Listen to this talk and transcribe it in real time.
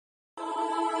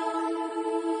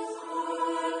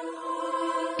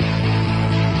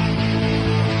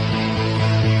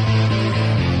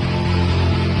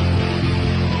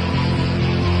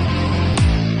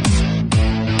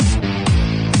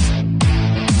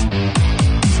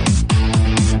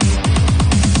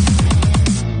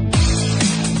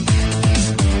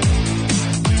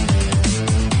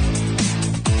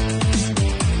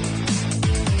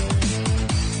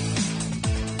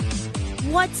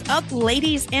up,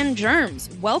 ladies and germs?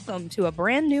 Welcome to a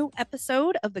brand new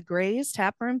episode of the Gray's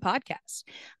Taproom podcast.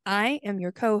 I am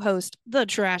your co-host, the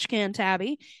Trash Can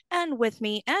Tabby, and with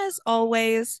me, as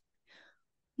always,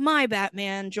 my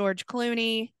Batman, George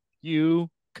Clooney. You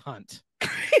cunt.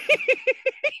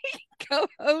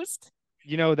 Co-host.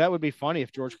 You know, that would be funny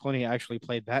if George Clooney actually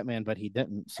played Batman, but he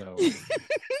didn't, so...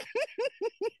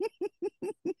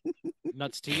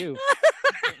 Nuts to you.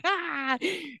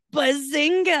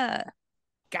 Bazinga.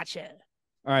 Gotcha.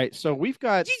 All right, so we've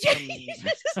got... You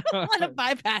just want to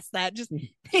bypass that. Just,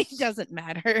 it doesn't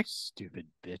matter. Stupid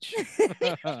bitch.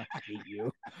 I hate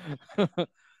you.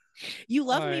 You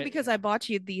love me because I bought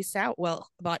you these sour. Well,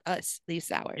 bought us these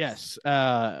sours. Yes.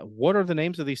 What are the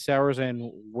names of these sours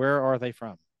and where are they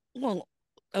from? Well,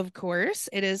 of course,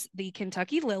 it is the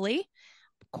Kentucky Lily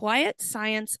Quiet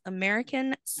Science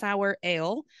American Sour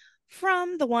Ale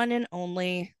from the one and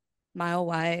only Mile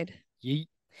Wide. Yeet.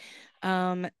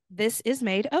 This is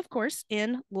made, of course,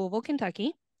 in Louisville,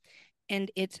 Kentucky,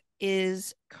 and it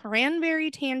is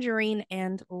cranberry, tangerine,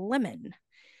 and lemon.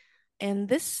 And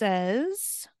this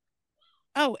says,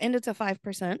 oh, and it's a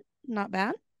 5%. Not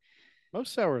bad.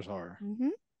 Most sours are. Mm-hmm.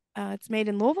 It's made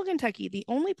in Louisville, Kentucky, the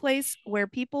only place where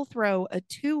people throw a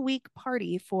 2-week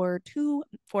party for a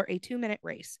 2-minute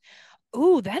race.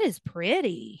 Ooh, that is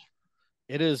pretty.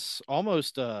 It is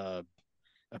almost a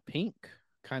pink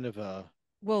kind of a...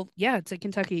 Well, yeah, it's a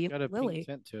Kentucky got a lily. pink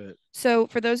tint to it. So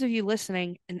for those of you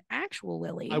listening, an actual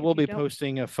lily. I will be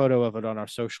posting a photo of it on our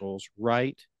socials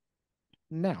right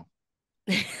now.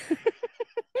 If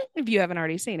you haven't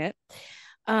already seen it.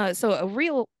 So a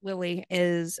real lily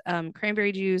is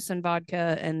cranberry juice and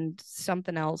vodka and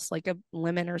something else like a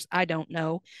lemon or I don't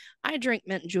know. I drink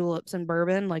mint juleps and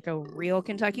bourbon like a real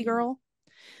Kentucky girl.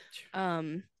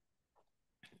 But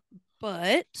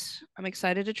I'm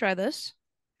excited to try this.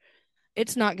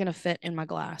 It's not going to fit in my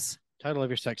glass. Title of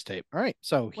your sex tape. All right,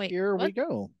 so here we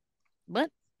go. What?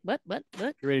 You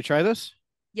ready to try this?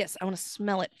 Yes, I want to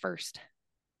smell it first.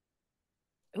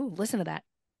 Ooh, listen to that.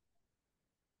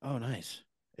 Oh, nice.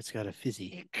 It's got a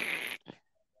fizzy.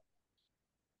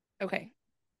 Okay.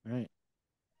 All right.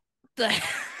 The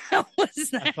hell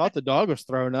was that? I thought the dog was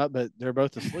throwing up, but they're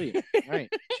both asleep. All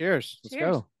right. Cheers. Let's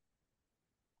go.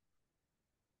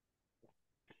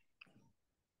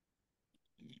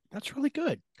 That's really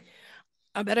good.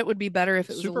 I bet it would be better if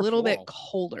it was a little bit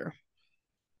colder.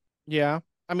 Yeah.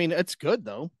 I mean, it's good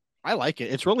though. I like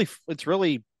it. It's really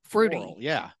fruity. Floral.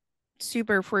 Yeah.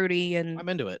 Super fruity and I'm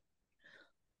into it.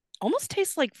 Almost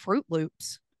tastes like Fruit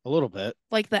Loops. A little bit.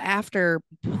 Like the after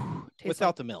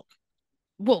without the milk.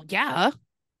 Well, yeah.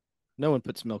 No one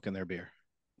puts milk in their beer.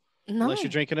 No. Unless you're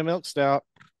drinking a milk stout.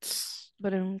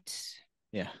 But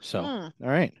yeah. So all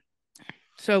right.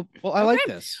 So well, I like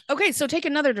this. Okay, so take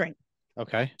another drink.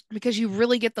 Okay. Because you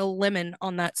really get the lemon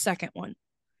on that second one.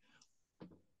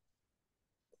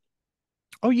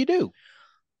 Oh, you do.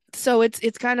 So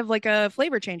it's kind of like a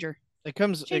flavor changer. It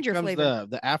comes flavor.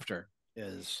 The after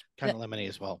is kind of lemony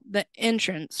as well. The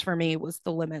entrance for me was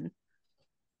the lemon.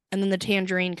 And then the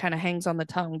tangerine kind of hangs on the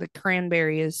tongue. The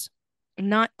cranberry is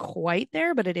not quite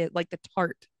there, but it is like the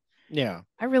tart. Yeah.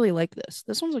 I really like this.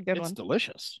 This one's a good one. It's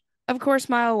delicious. Of course,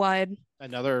 Mile Wide.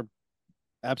 Another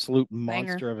absolute banger.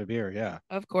 Monster of a beer. Yeah.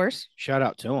 Of course. Shout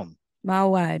out to them.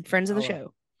 Mile Wide, friends of the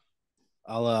show.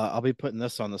 I'll be putting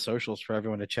this on the socials for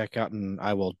everyone to check out, and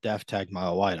I will def tag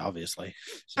Mile Wide, obviously.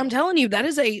 So. I'm telling you, that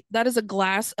is a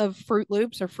glass of Fruit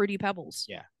Loops or Fruity Pebbles.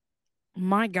 Yeah.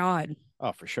 My God.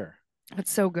 Oh, for sure.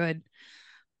 That's so good.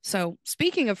 So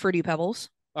speaking of Fruity Pebbles.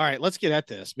 All right, let's get at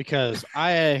this because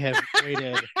I have we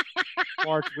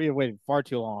have waited far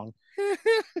too long.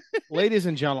 Ladies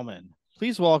and gentlemen,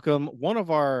 please welcome one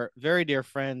of our very dear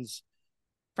friends.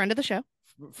 Friend of the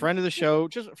show,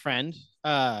 just a friend,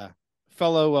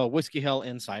 fellow Whiskey Hell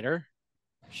insider.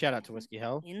 Shout out to Whiskey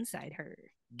Hell. Inside her.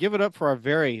 Give it up for our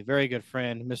very, very good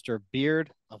friend, Mr.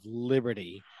 Beard of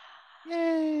Liberty.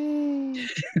 Yay.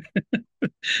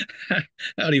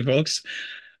 Howdy, folks.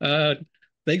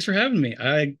 Thanks for having me.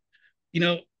 I'm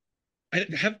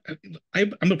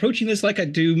approaching this like I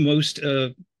do most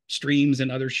streams and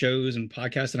other shows and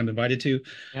podcasts that I'm invited to.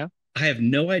 Yeah. I have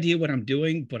no idea what I'm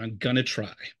doing, but I'm gonna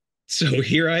try. So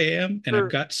here I am, and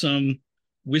I've got some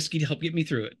whiskey to help get me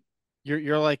through it.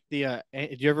 You're like the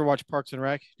did you ever watch Parks and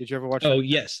Rec? Did you ever watch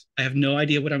Yes. I have no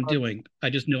idea what I'm doing. I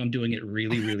just know I'm doing it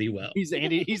really, really well. He's the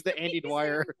Andy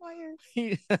Dwyer.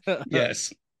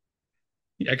 Yes.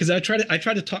 Yeah, because I try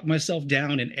to talk myself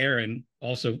down, and Aaron,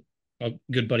 also a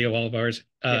good buddy of all of ours,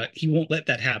 he won't let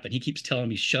that happen. He keeps telling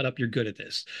me, shut up, you're good at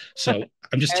this. So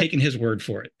I'm just taking his word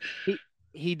for it.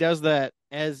 He does that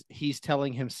as he's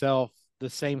telling himself the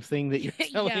same thing that you're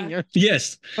telling Yeah. her?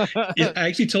 Yes. I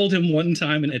actually told him one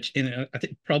time I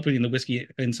think probably in the Whiskey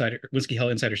Hell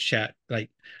Insiders chat, like,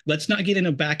 let's not get in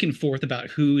a back and forth about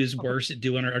who is worse at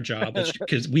doing our job,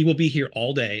 because we will be here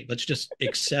all day. Let's just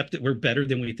accept that we're better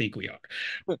than we think we are.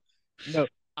 No,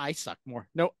 I suck more.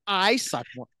 No, I suck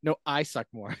more. No, I suck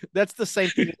more. That's the same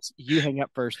thing as you hang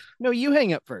up first. No, you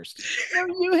hang up first. No,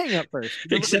 you hang up first.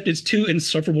 Except it's two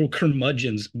insufferable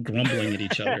curmudgeons grumbling at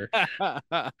each other.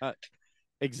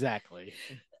 Exactly.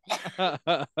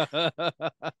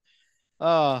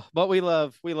 But we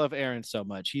love Aaron so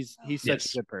much. He's such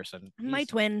a good person. My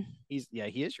twin. He is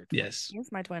your twin. Yes.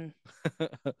 He's my twin.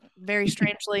 Very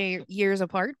strangely years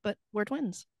apart, but we're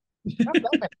twins. Not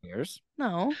that many years.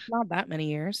 No, not that many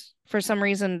years. For some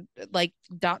reason, like,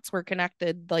 dots were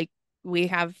connected. Like, we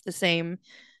have the same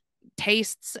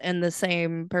tastes and the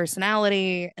same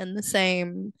personality and the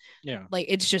same. Yeah. Like,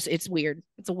 it's weird.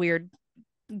 It's a weird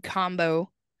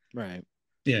combo. Right.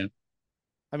 Yeah.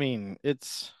 I mean,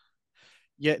 it's.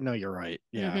 Yeah. No, you're right.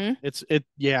 Yeah. Mhm.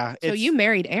 Yeah. So you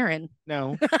married Aaron?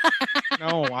 No.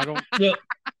 No, I don't. Well,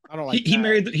 I don't like. He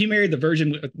married the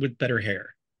virgin with better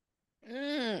hair.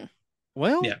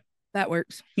 Well, yeah, that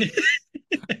works.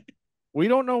 We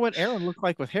don't know what Aaron looked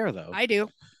like with hair, though. I do.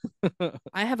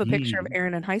 I have a picture of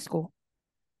Aaron in high school.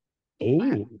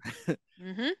 Oh.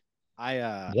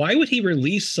 Why would he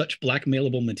release such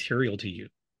blackmailable material to you?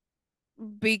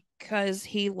 Because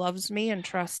he loves me and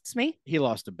trusts me. He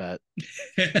lost a bet.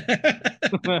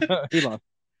 He lost.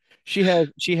 She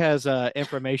has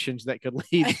information that could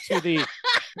lead to the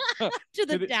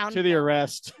to the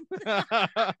arrest.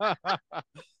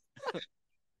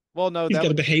 Well, no, he's got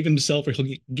to behave himself, or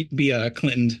he'll be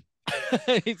Clinton.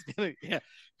 He's gonna, yeah.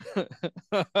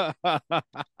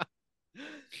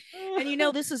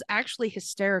 And this is actually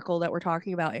hysterical that we're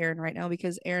talking about Aaron right now,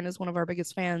 because Aaron is one of our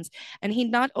biggest fans, and he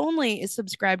not only is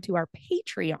subscribed to our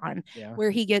Patreon,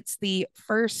 where he gets the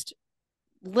first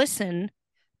listen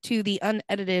to the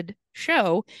unedited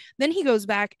show, then he goes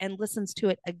back and listens to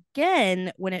it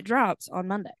again when it drops on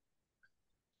Monday.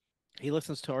 He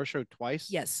listens to our show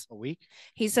twice a week.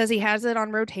 He says he has it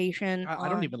on rotation. I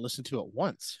don't even listen to it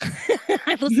once.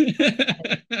 I listen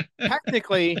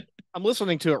Technically, I'm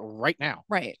listening to it right now.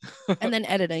 Right. And then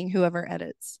editing, whoever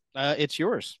edits. It's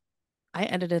yours. I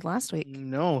edited last week.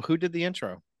 No, who did the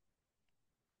intro?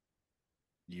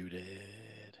 You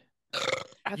did.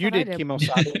 You did,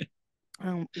 Kimosabe.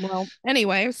 Well,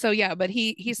 anyway, so yeah, but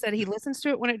he said he listens to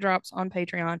it when it drops on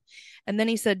Patreon, and then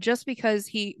he said just because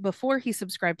before he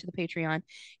subscribed to the Patreon,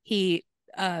 he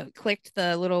clicked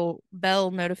the little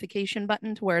bell notification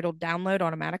button to where it'll download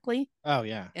automatically. Oh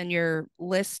yeah, in your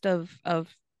list of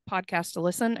podcasts to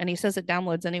listen, and he says it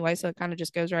downloads anyway, so it kind of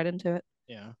just goes right into it.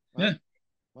 Yeah.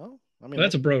 Well, I mean,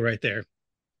 that's a bro right there.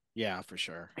 Yeah, for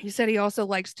sure. He said he also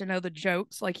likes to know the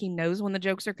jokes. Like, he knows when the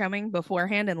jokes are coming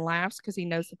beforehand and laughs because he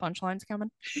knows the punchline's coming.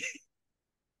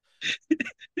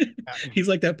 He's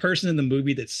like that person in the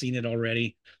movie that's seen it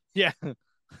already. Yeah.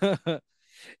 You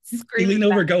lean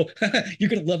over and go, you're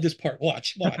going to love this part.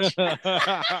 Watch. I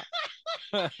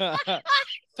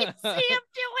can see him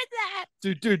doing that.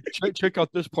 Dude, check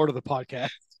out this part of the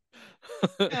podcast.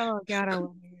 Oh, God, I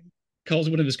love him. Calls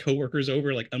one of his coworkers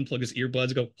over, like, unplug his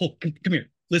earbuds and go, oh, come here.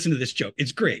 Listen to this joke.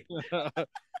 It's great.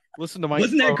 Listen to my.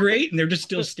 Wasn't that great? And they're just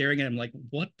still staring at him like,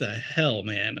 what the hell,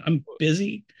 man? I'm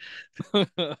busy. You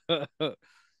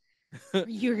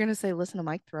were going to say, listen to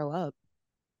Mike throw up.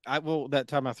 That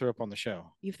time I threw up on the show.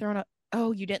 You've thrown up.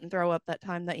 Oh, you didn't throw up that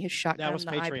time that you shot down the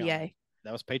Patreon. IPA.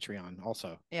 That was Patreon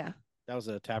also. Yeah. That was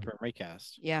a Taproom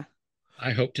recast. Yeah.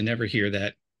 I hope to never hear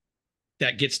that.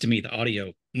 That gets to me, the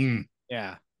audio.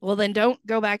 Yeah. Well, then don't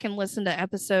go back and listen to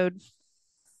episode.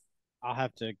 I'll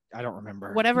have to. I don't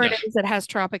remember. Whatever it is that has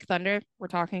Tropic Thunder. We're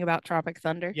talking about Tropic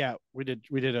Thunder. Yeah, we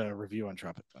did a review on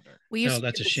Tropic Thunder.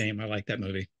 That's a shame. I like that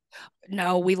movie.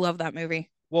 No, we love that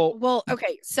movie. Well,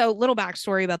 okay. So, little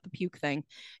backstory about the puke thing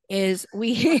is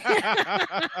we. All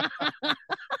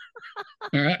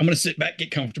right, I'm gonna sit back,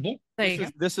 get comfortable.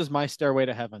 This is my stairway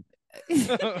to heaven.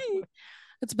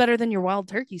 It's better than your wild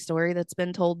turkey story that's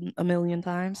been told a million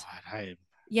times. God,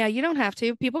 Yeah, you don't have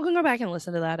to. People can go back and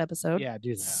listen to that episode. Yeah,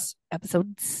 do that.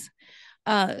 Episodes.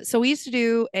 So we used to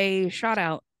do a shout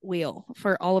out wheel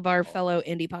for all of our fellow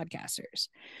indie podcasters.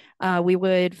 We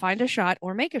would find a shot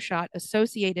or make a shot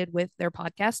associated with their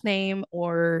podcast name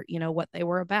or, what they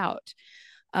were about.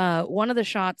 One of the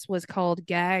shots was called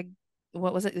Gag.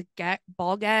 What was it? The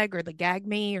ball gag or the gag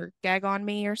me or gag on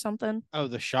me or something. Oh,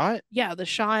 the shot? Yeah, the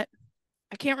shot.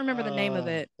 I can't remember the name of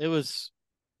it. It was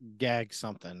gag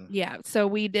something. Yeah. So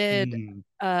we did.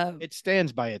 It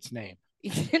stands by its name.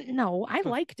 No, I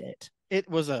liked it. It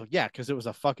was because it was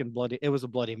a fucking bloody. It was a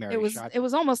Bloody Mary shot. It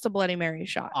was almost a Bloody Mary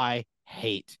shot. I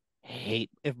hate.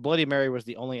 If Bloody Mary was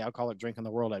the only alcoholic drink in the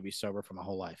world, I'd be sober for my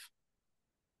whole life.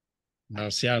 Oh,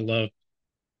 see, I love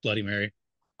Bloody Mary.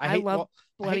 I love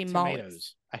Bloody Molly.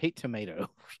 Tomatoes. I hate tomato.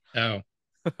 Oh,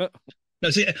 no,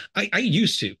 see, I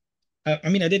used to. I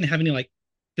mean, I didn't have any like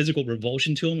physical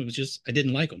revulsion to them. It was just I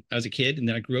didn't like them. I was a kid, and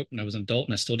then I grew up and I was an adult,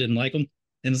 and I still didn't like them.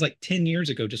 And it's like 10 years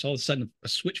ago, just all of a sudden a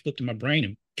switch flipped in my brain,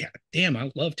 and god damn,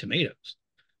 I love tomatoes.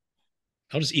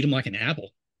 I'll just eat them like an apple.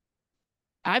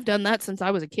 I've done that since I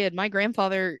was a kid. My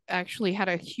grandfather actually had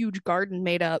a huge garden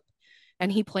made up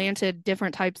and he planted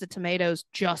different types of tomatoes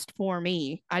just for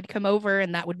me. I'd come over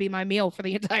and that would be my meal for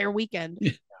the entire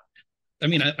weekend. I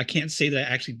mean, I can't say that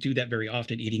I actually do that very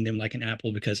often, eating them like an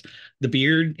apple, because the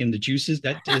beard and the juices,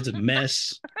 that is a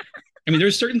mess. I mean,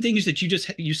 there's certain things that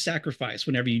you sacrifice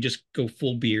whenever you just go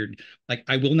full beard. Like,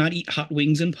 I will not eat hot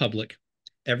wings in public.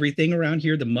 Everything around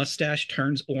here, the mustache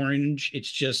turns orange.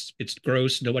 It's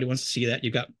gross. Nobody wants to see that.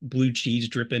 You've got blue cheese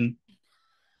dripping.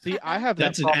 See, I have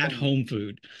That's that an at-home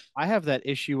food. I have that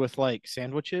issue with like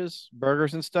sandwiches,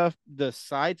 burgers, and stuff. The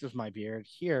sides of my beard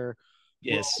here,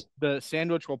 Yes, the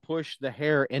sandwich will push the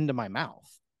hair into my mouth,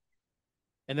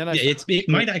 and then it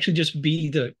might actually just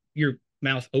be your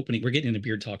mouth opening. We're getting into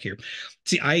beard talk here.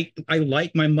 See, I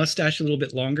like my mustache a little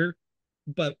bit longer,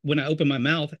 but when I open my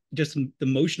mouth, just the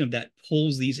motion of that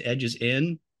pulls these edges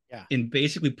in, and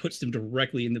basically puts them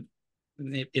directly in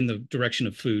the direction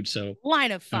of food. So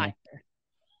line of fire.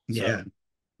 Yeah. So,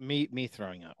 me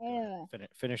throwing up.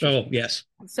 Finish. Oh, yes.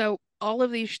 So all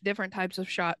of these different types of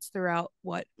shots throughout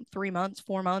 3 months,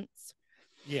 4 months.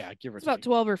 Yeah, give or it's about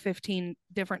 12 or 15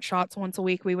 different shots once a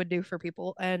week we would do for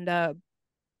people, and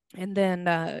then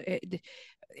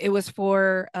it was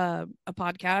for a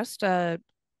podcast.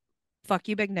 Fuck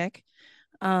you, Big Nick.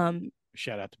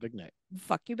 Shout out to Big Nick.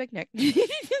 Fuck you, Big Nick.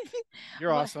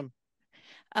 You're awesome.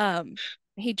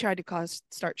 He tried to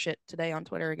start shit today on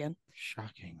Twitter again.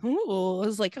 Shocking. Ooh, I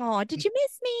was like, oh, did you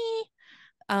miss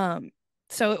me?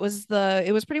 So it was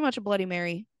pretty much a Bloody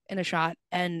Mary in a shot,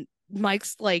 and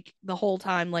Mike's like the whole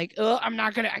time like, oh, I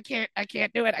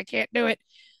can't do it.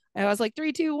 And I was like,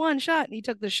 3, 2, 1, shot, and he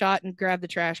took the shot and grabbed the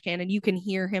trash can, and you can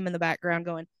hear him in the background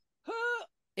going, huh.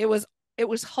 It was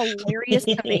hilarious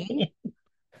to me.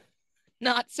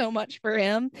 Not so much for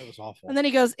him. It was awful. And then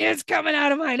he goes, it's coming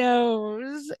out of my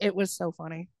nose. It was so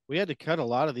funny. We had to cut a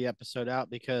lot of the episode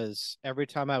out because every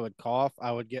time I would cough,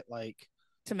 I would get like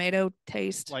tomato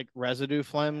taste, like residue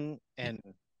phlegm, and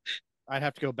I'd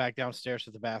have to go back downstairs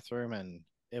to the bathroom, and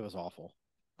it was awful.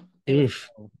 Oof.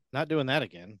 Not doing that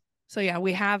again. So yeah,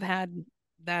 we have had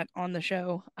that on the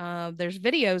show. There's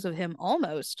videos of him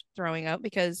almost throwing up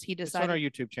because he decided. It's on our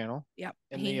YouTube channel. Yep.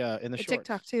 In the shorts.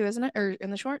 TikTok too, isn't it? Or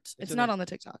in the shorts? It's not on the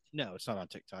TikTok. No, it's not on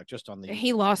TikTok. Just on the.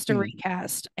 He lost a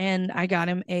recast, and I got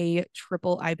him a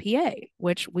triple IPA,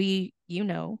 which we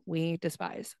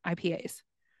despise IPAs.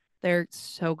 They're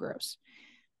so gross,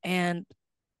 and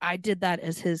I did that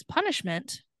as his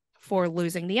punishment for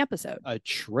losing the episode. A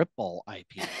triple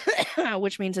IPA,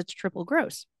 which means it's triple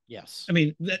gross. Yes. I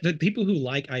mean, the people who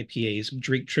like IPAs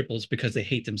drink triples because they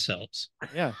hate themselves.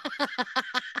 Yeah.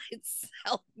 It's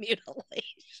self-mutilation.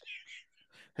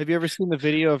 Have you ever seen the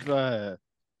video of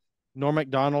Norm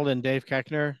MacDonald and Dave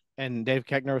Keckner? And Dave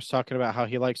Keckner was talking about how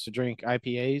he likes to drink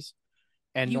IPAs.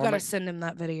 And you got to send him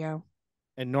that video.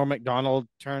 And Norm MacDonald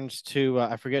turns to,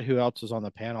 I forget who else was on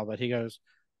the panel, but he goes,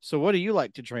 so what do you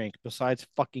like to drink besides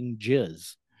fucking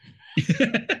jizz?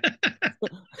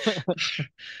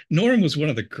 Norm was one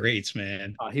of the greats,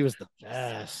 man. Oh, he was the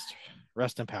best.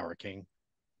 Rest in power, King.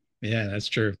 Yeah, that's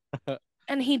true.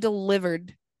 And he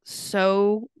delivered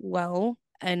so well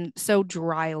and so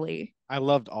dryly. I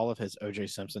loved all of his O.J.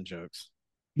 Simpson jokes.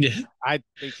 Yeah, I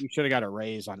think you should have got a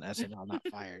raise on SNL, not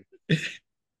fired.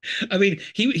 I mean,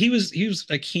 he was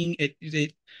a king at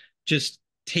just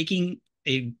taking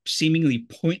a seemingly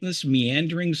pointless,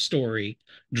 meandering story,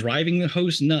 driving the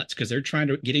host nuts because they're trying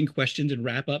to get in questions and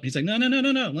wrap up. He's like, no,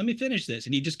 let me finish this.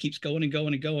 And he just keeps going and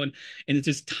going and going. And it's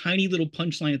this tiny little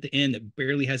punchline at the end that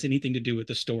barely has anything to do with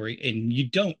the story. And you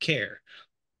don't care.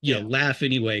 You laugh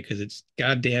anyway because it's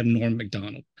goddamn Norm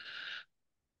MacDonald.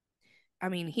 I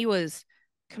mean, he was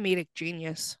comedic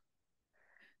genius.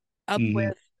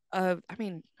 With, I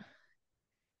mean,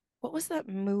 what was that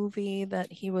movie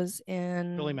that he was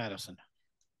in? Billy Madison.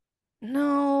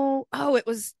 No. Oh,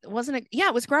 wasn't it? Yeah,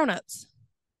 it was Grown Ups.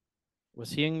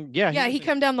 Was he in? Yeah. Yeah, he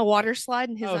come down the water slide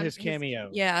and his cameo.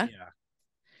 Yeah.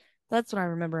 That's what I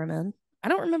remember him in. I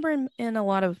don't remember him in a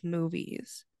lot of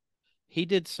movies. He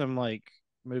did some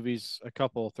movies, a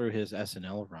couple through his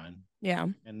SNL run. Yeah.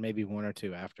 And maybe 1 or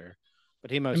 2 after.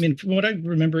 But he I mostly, mean, from what I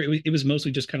remember, it was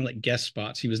mostly just kind of like guest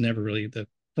spots. He was never really the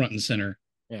front and center.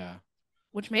 yeah,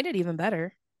 which made it even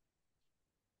better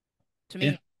to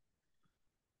Yeah. me.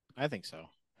 I think so.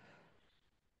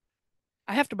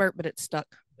 I have to burp, but it's stuck.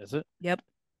 Is it? Yep.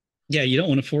 Yeah, you don't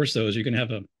want to force those. You're going to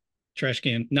have a trash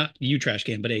can, not you trash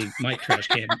can, but a Mike trash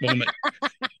can moment.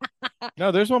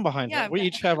 No, there's one behind Yeah, it. We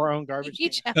each have our own garbage can.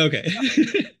 each have, Okay.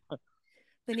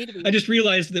 they need to be. I just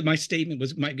realized that my statement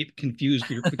might get confused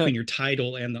between your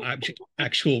title and the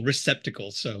actual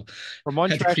receptacle. So From one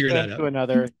I had to trash clear can that to up.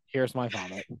 another, here's my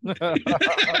vomit.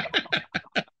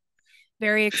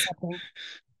 Very accepting.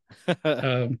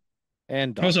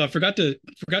 And Also, I forgot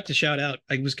to shout out.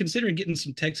 I was considering getting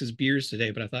some Texas beers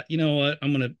today, but I thought, you know what,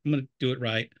 I'm gonna do it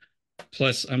right.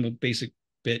 Plus, I'm a basic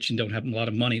bitch and don't have a lot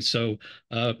of money, so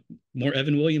more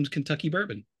Evan Williams Kentucky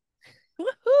bourbon.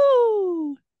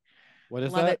 Woohoo! what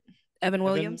is Love that? it. Evan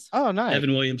Williams. Oh, nice.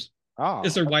 Evan Williams. Oh,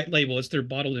 It's their white label. It's their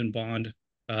bottled in bond.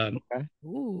 okay.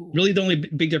 Ooh. Really, the only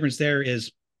big difference there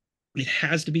is it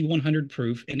has to be 100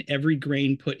 proof, and every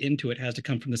grain put into it has to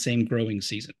come from the same growing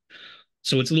season.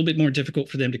 So it's a little bit more difficult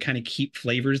for them to kind of keep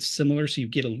flavors similar. So you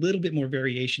get a little bit more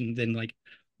variation than like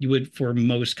you would for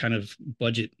most kind of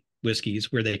budget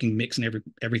whiskeys where they can mix and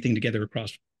everything together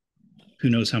across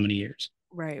who knows how many years.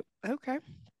 Right. Okay.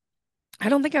 I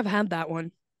don't think I've had that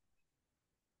one.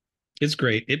 It's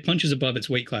great. It punches above its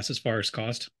weight class as far as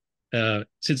cost. Since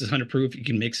it's 100 proof, you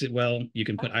can mix it well. You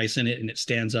can put ice in it and it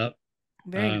stands up.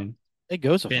 Very nice. It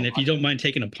goes. And if you don't mind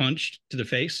taking a punch to the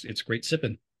face, it's great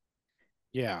sipping.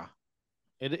 Yeah,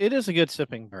 it is a good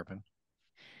sipping bourbon.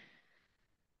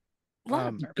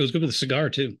 Goes good with a cigar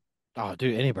too. Oh,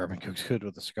 dude, any bourbon cooks good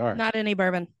with a cigar. Not any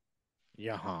bourbon.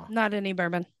 Yeah, huh? Not any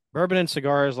bourbon. Bourbon and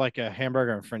cigar is like a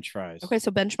hamburger and French fries. Okay,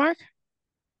 so benchmark.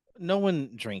 No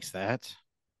one drinks that.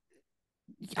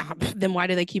 Yeah, then why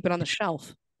do they keep it on the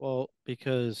shelf? Well,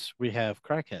 because we have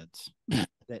crackheads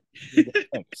that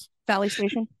Valley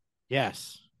Station.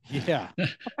 Yes. Yeah.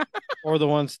 Or the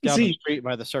ones down the street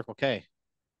by the Circle K.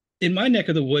 In my neck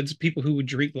of the woods, people who would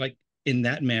drink like in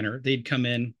that manner, they'd come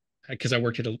in because I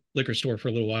worked at a liquor store for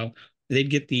a little while. They'd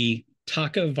get the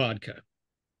Taka vodka,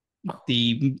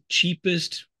 the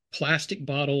cheapest plastic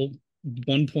bottle,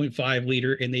 1.5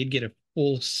 liter, and they'd get a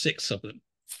full 6 of them.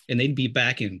 And they'd be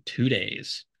back in 2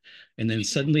 days. And then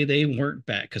suddenly they weren't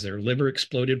back because their liver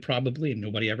exploded probably and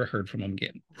nobody ever heard from them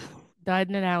again. Died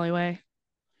in an alleyway.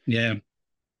 Yeah.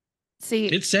 See,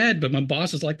 it's sad, but my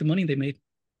bosses like the money they made.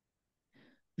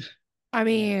 I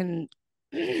mean,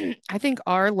 I think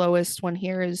our lowest one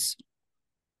here is,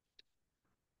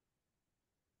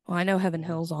 well, I know Heaven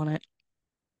Hill's on it.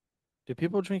 Do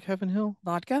people drink Heaven Hill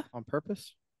Vodka? on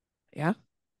purpose? Yeah.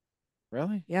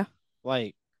 Really? Yeah.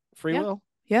 Like free will?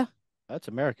 Yeah. That's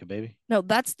America, baby. No,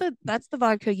 that's the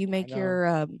vodka you make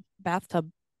your bathtub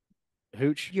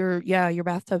hooch. Your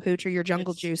bathtub hooch or your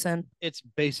jungle juice in. It's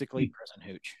basically prison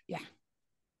hooch. Yeah.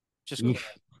 Just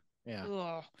yeah.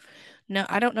 Ugh. No,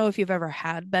 I don't know if you've ever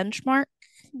had Benchmark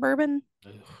bourbon.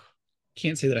 Ugh.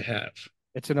 Can't say that I have.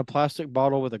 It's in a plastic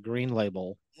bottle with a green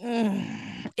label.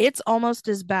 It's almost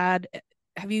as bad.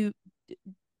 Have you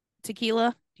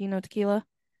tequila? Do you know tequila? A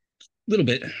little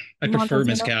bit. I prefer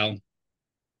mezcal.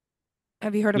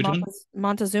 Have you heard of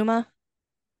Montezuma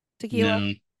tequila?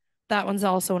 No. That one's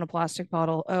also in a plastic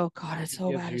bottle. Oh God, it's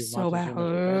so bad. It's so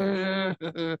bad.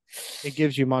 It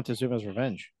gives you Montezuma's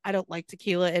revenge. I don't like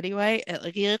tequila anyway.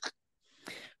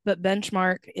 But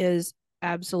Benchmark is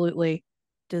absolutely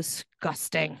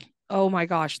disgusting. Oh my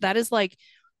gosh. That is like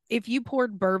if you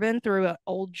poured bourbon through an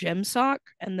old gym sock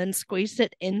and then squeezed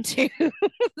it into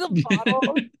the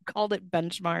bottle, called it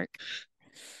Benchmark.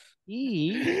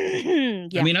 Yeah.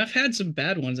 I mean, I've had some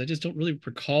bad ones. I just don't really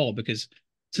recall because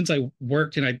since I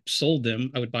worked and I sold them,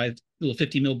 I would buy little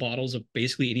 50 ml bottles of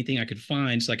basically anything I could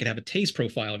find so I could have a taste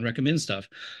profile and recommend stuff.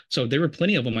 So there were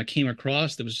plenty of them I came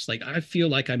across that was just like, I feel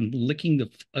like I'm licking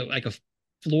like a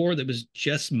floor that was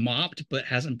just mopped but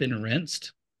hasn't been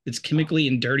rinsed. It's chemically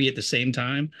and dirty at the same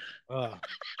time.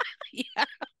 Yeah.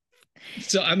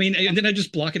 So, I mean, and then I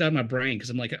just block it out of my brain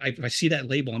because I'm like, if I see that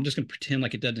label, I'm just going to pretend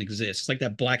like it doesn't exist. It's like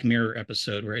that Black Mirror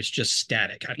episode where it's just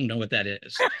static. I don't know what that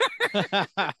is.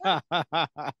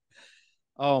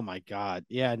 Oh my God.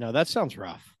 Yeah, no, that sounds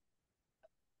rough.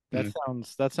 That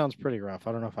sounds pretty rough.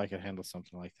 I don't know if I could handle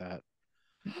something like that.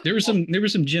 There were some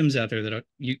gyms out there that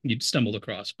you'd stumbled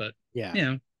across, but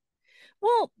yeah.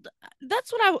 Well,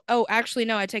 that's what actually,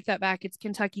 no, I take that back. It's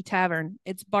Kentucky Tavern.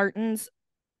 It's Barton's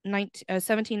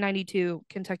 1792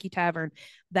 Kentucky Tavern.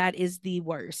 That is the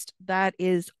worst.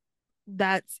 That's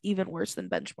even worse than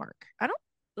Benchmark.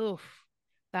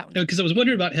 That one. Because I was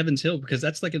wondering about Heaven's Hill, because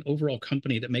that's like an overall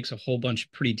company that makes a whole bunch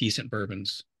of pretty decent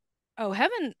bourbons. Oh,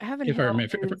 Heaven If I Hill remember,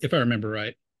 is, if I remember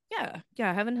right.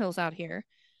 yeah, Heaven Hill's out here.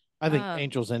 I think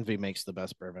Angel's Envy makes the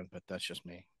best bourbon, but that's just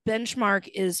me. Benchmark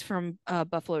is from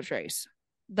Buffalo Trace.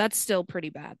 That's still pretty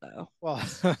bad though. Well,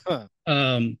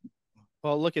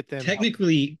 well, look at them.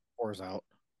 Technically, pours out.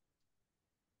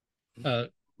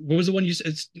 What was the one you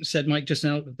said, Mike, just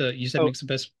now? You said makes the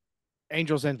best.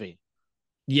 Angel's Envy.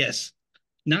 Yes,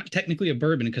 not technically a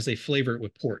bourbon because they flavor it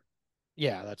with port.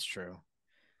 Yeah, that's true.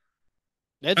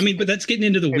 But that's getting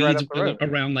into the weeds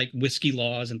around like whiskey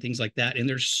laws and things like that. And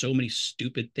there's so many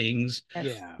stupid things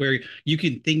where you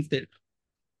can think that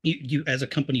you as a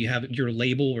company, you have your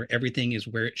label where everything is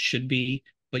where it should be,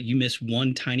 but you miss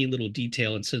one tiny little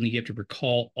detail and suddenly you have to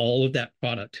recall all of that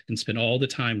product and spend all the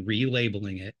time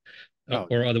relabeling it.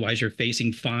 Or otherwise you're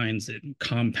facing fines that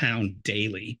compound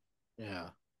daily. Yeah.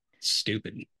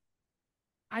 Stupid.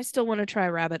 I still want to try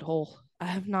Rabbit Hole. I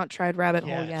have not tried Rabbit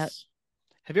Hole yet.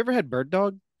 Have you ever had Bird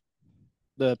Dog?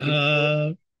 That's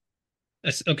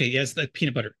okay. Yes, the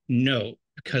peanut butter. No,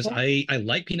 because I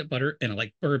like peanut butter and I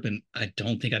like bourbon. I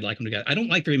don't think I'd like them together. I don't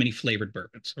like very many flavored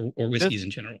bourbons or whiskeys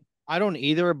in general. I don't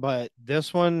either, but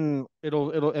this one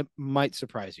it might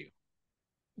surprise you.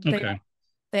 Okay.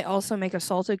 They also make a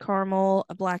salted caramel,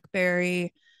 a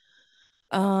blackberry,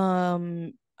 what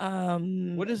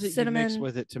is it cinnamon, you mix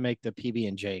with it to make the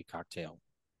PB&J cocktail?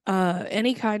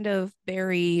 Any kind of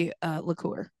berry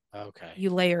liqueur. Okay. You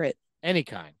layer it. Any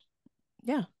kind.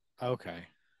 Yeah. Okay.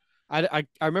 I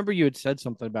remember you had said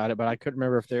something about it, but I couldn't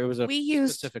remember if there was a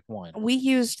specific one. We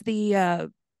used the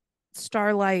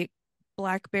Starlight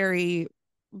blackberry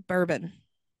bourbon.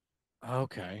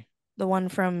 Okay. The one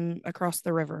from across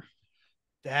the river.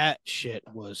 That shit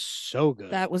was so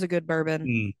good. That was a good bourbon.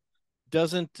 Mm.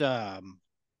 Doesn't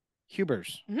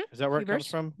Huber's? Is that where it comes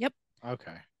from? Yep.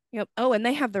 Okay. Yep. Oh, and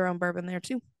they have their own bourbon there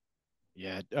too.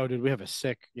 Yeah. Oh, did we have a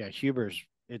sick? Yeah, Huber's.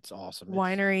 It's awesome.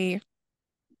 Winery,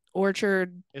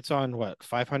 orchard. It's on what,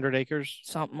 500 acres?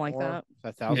 Something like that.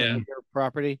 1,000 acre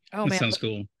property. Oh man, sounds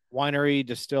cool. Winery,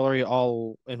 distillery,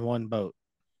 all in one boat.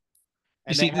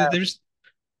 And you see, there's.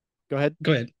 Go ahead.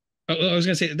 Go ahead. I was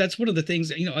gonna say that's one of the things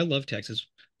that, I love Texas,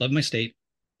 love my state,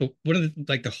 but one of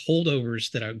the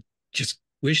holdovers that I just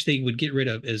wish they would get rid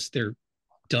of is their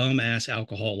dumbass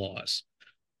alcohol laws,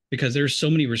 because there's so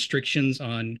many restrictions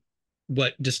on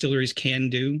what distilleries can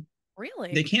do.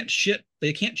 Really? They can't ship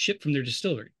from their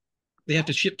distillery. They have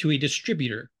to ship to a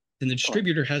distributor. Then the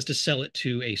distributor has to sell it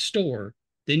to a store.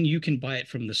 Then you can buy it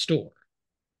from the store.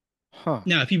 Huh.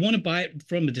 Now, if you want to buy it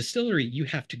from a distillery, you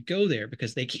have to go there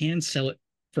because they can sell it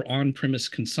for on-premise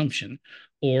consumption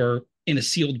or in a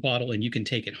sealed bottle and you can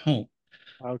take it home.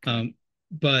 Okay.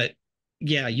 But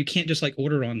yeah, you can't just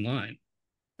order online.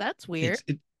 That's weird.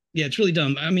 It's really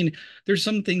dumb. I mean, there's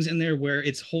some things in there where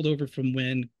it's holdover from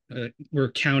when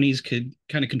where counties could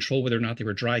kind of control whether or not they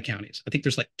were dry counties. I think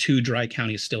there's 2 dry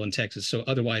counties still in Texas. So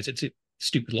otherwise it's a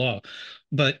stupid law.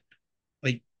 But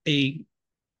a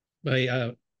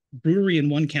brewery in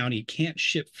one county can't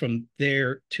ship from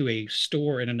there to a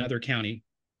store in another county.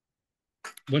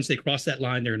 Once they cross that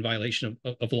line, they're in violation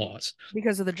of laws.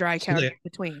 Because of the dry county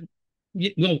between.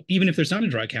 Yeah, well, even if there's not a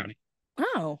dry county.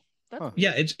 Oh.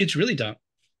 Yeah, it's really dumb.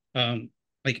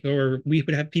 Or we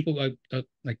would have people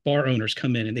like bar owners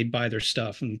come in and they'd buy their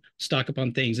stuff and stock up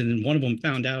on things. And then one of them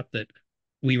found out that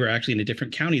we were actually in a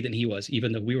different county than he was,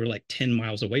 even though we were 10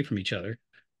 miles away from each other.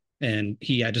 And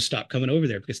he had to stop coming over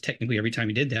there because technically every time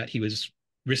he did that, he was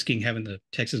risking having the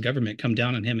Texas government come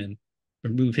down on him and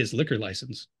remove his liquor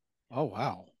license. Oh,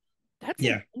 wow. That's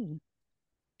insane.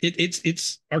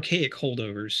 It's archaic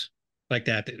holdovers like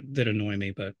that annoy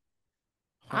me, but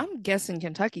I'm guessing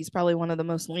Kentucky's probably one of the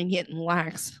most lenient and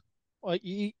lax. Well,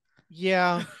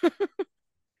 yeah.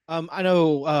 I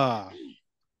know.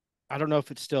 I don't know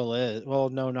if it still is. Well,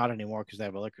 no, not anymore because they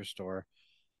have a liquor store.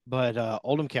 But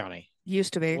Oldham County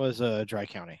used to be was a dry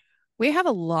county. We have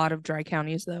a lot of dry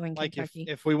counties though in Kentucky.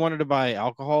 If we wanted to buy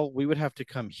alcohol, we would have to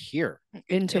come here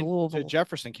into Louisville, to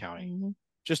Jefferson County,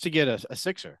 just to get a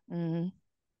sixer. Mm-hmm.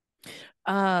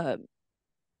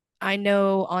 I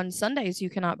know on Sundays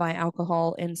you cannot buy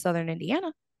alcohol in Southern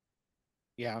Indiana.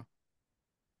 Yeah.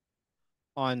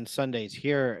 On Sundays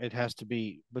here, it has to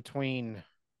be between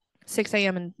 6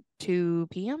 a.m. and 2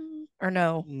 p.m. or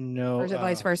no? No. Or is it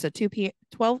vice versa? 2 p.m.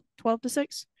 12 to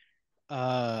 6?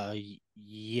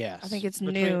 Yes. I think it's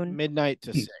between noon. Midnight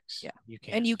to 6. Yeah. You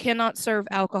can. And you cannot serve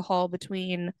alcohol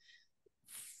between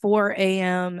 4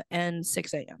 a.m. and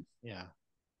 6 a.m. Yeah.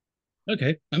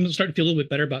 Okay. I'm starting to feel a little bit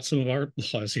better about some of our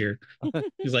laws here.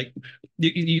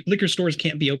 It's liquor stores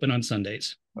can't be open on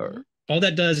Sundays or all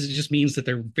that does is it just means that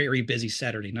they're very busy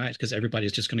Saturday nights because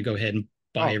everybody's just going to go ahead and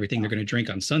buy everything they're going to drink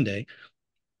on Sunday.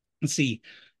 Let's see.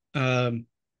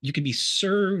 You can be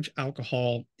served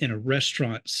alcohol in a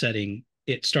restaurant setting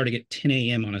it starting at 10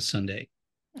 a.m. on a Sunday.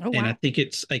 Oh, wow. And I think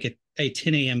it's like a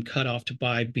 10 a.m. cutoff to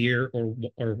buy beer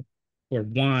or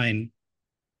wine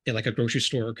at like a grocery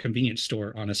store or convenience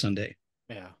store on a Sunday.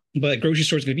 Yeah. But grocery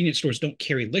stores, convenience stores don't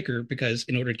carry liquor because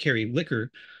in order to carry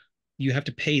liquor, you have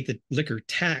to pay the liquor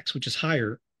tax, which is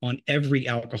higher on every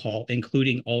alcohol,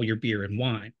 including all your beer and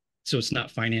wine. So it's not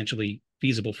financially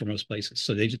feasible for most places.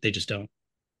 So they just don't.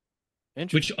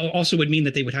 Which also would mean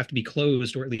that they would have to be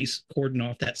closed or at least cordon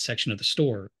off that section of the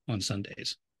store on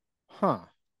Sundays. Huh.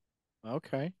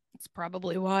 Okay. It's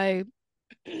probably why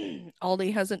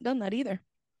Aldi hasn't done that either.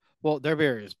 Well, their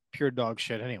beer is pure dog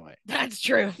shit anyway. That's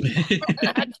true.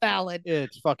 That's valid.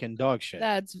 It's fucking dog shit.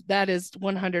 That is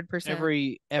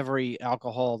 100%. Every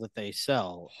alcohol that they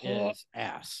sell is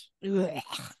ass.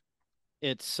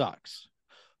 It sucks.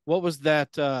 What was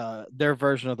that? Their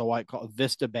version of the White Claw,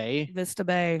 Vista Bay. Vista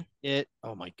Bay.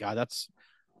 Oh my god,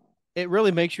 it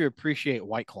really makes you appreciate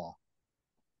White Claw.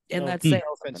 And that's no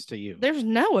offense to you. There's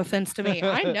no offense to me.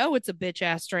 I know it's a bitch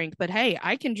ass drink, but hey,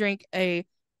 I can drink a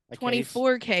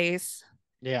 24 case.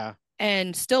 Yeah.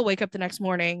 And still wake up the next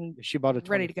morning. She bought a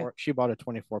 24, ready to go. She bought a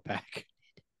 24 pack.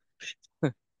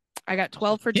 I got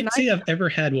 12 for tonight. Can't say I've ever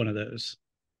had one of those.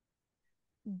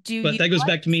 But that goes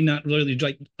back to me not really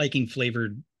liking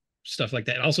flavored stuff like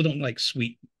that. I also don't like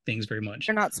sweet things very much.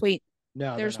 They're not sweet.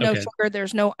 No, there's no sugar.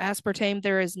 There's no aspartame.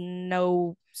 There is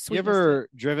no sweetness. You ever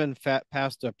driven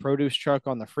past a produce truck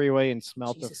on the freeway and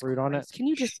smelt the fruit on it? Can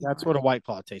you just? That's what a White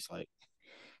Claw tastes like.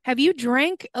 Have you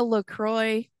drank a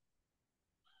LaCroix?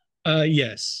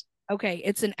 Yes. Okay,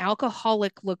 it's an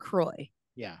alcoholic LaCroix.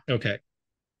 Yeah. Okay.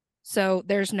 So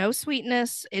there's no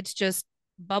sweetness. It's just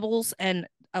bubbles and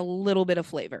a little bit of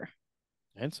flavor.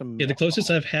 And some. Yeah, the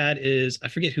closest I've had is I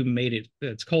forget who made it.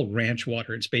 It's called Ranch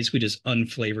Water. It's basically just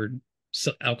unflavored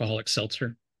alcoholic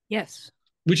seltzer. Yes.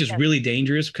 Which is really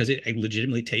dangerous because it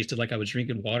legitimately tasted like I was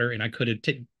drinking water, and I could have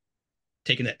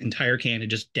taken that entire can and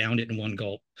just downed it in one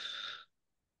gulp.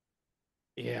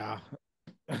 Yeah.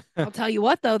 I'll tell you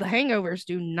what, though, the hangovers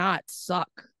do not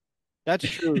suck. That's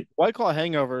true. White Claw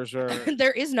hangovers are.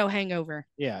 There is no hangover.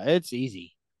 Yeah, it's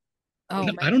easy. Oh,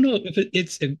 I don't know if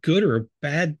it's a good or a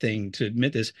bad thing to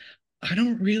admit this. I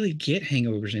don't really get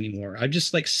hangovers anymore. I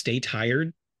just like stay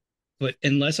tired. But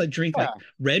unless I drink like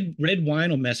red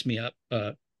wine will mess me up.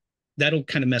 That'll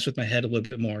kind of mess with my head a little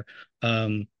bit more.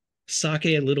 Sake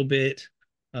a little bit.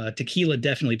 Tequila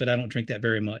definitely, but I don't drink that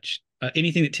very much.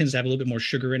 Anything that tends to have a little bit more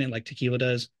sugar in it, like tequila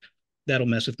does, that'll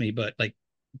mess with me. But like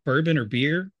bourbon or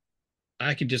beer,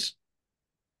 I could just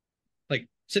like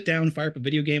sit down, fire up a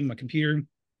video game on my computer,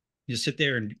 just sit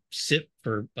there and sip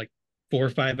for like 4 or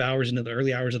 5 hours into the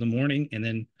early hours of the morning. And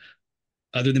then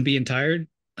other than being tired,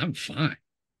 I'm fine.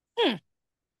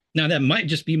 Now that might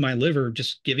just be my liver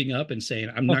just giving up and saying,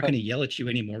 I'm not going to yell at you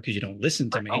anymore because you don't listen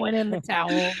to me. Going in the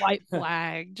towel, white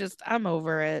flag. Just, I'm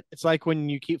over it. It's like when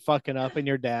you keep fucking up and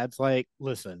your dad's like,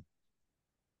 listen,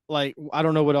 like, I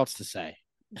don't know what else to say.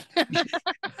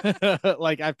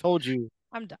 Like, I've told you.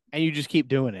 I'm done. And you just keep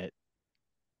doing it.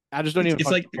 I just don't even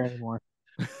care anymore.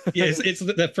 Yeah, it's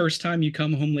the first time you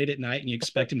come home late at night and you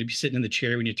expect him to be sitting in the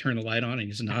chair when you turn the light on and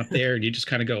he's not there. And you just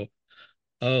kind of go,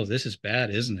 oh, this is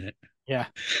bad, isn't it? Yeah.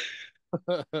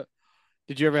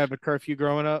 Did you ever have a curfew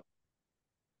growing up?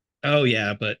 Oh,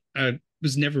 yeah, but I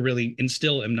was never really, and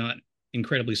still am not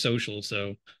incredibly social.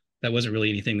 So that wasn't really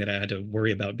anything that I had to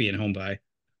worry about being home by.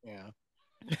 Yeah.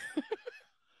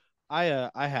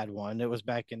 I had one. It was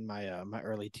back in my my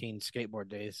early teen skateboard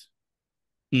days.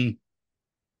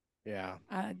 Yeah.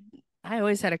 I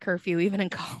always had a curfew, even in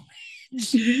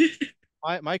college.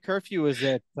 my curfew was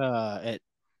at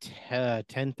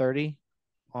 10:30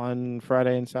 on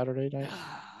Friday and Saturday night.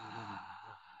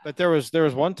 But there was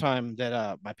one time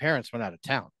that my parents went out of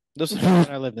town. This is when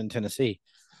I lived in Tennessee,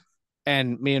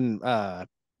 and me and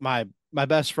my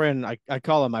best friend, I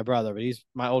call him my brother, but he's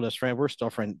my oldest friend. We're still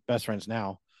best friends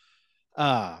now.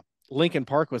 Lincoln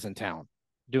Park was in town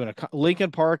doing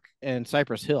Lincoln Park and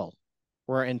Cypress Hill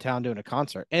were in town doing a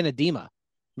concert, and Edema.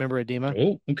 Remember Edema?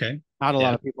 Oh, okay. Not a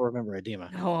lot of people remember Edema.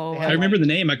 Oh, I remember the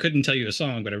name. I couldn't tell you a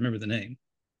song, but I remember the name.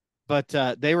 But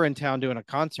they were in town doing a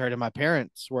concert, and my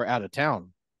parents were out of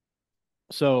town.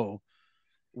 So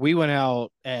we went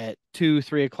out at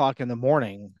 2-3 o'clock in the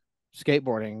morning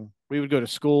skateboarding. We would go to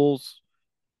schools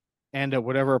and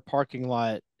whatever parking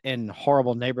lot in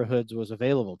horrible neighborhoods was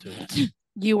available to us.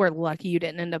 You were lucky you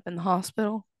didn't end up in the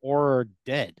hospital. Or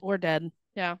dead.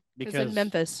 Yeah. Because in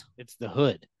Memphis. It's the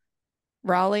hood.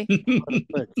 Raleigh.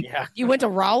 Yeah. You went to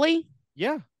Raleigh?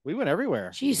 Yeah. We went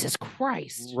everywhere. Jesus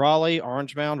Christ. Raleigh,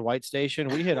 Orange Mound, White Station.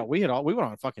 We went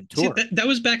on a fucking tour. See, that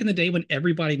was back in the day when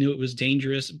everybody knew it was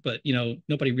dangerous, but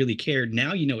nobody really cared.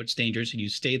 Now it's dangerous and you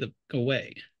stay the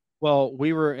away. Well,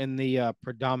 we were in the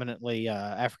predominantly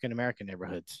African American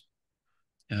neighborhoods.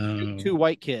 Two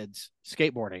white kids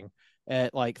skateboarding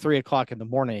at like 3:00 in the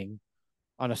morning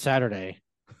on a Saturday.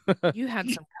 You had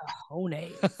some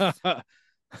cojones.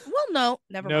 Well, no,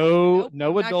 never mind. Nope,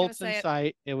 no adults in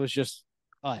sight. It was just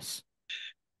us.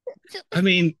 I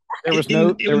mean, there was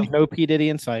no P Diddy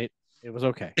in sight. It was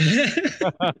okay.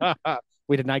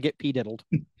 We did not get P diddled.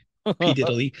 P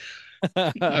diddly.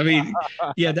 I mean,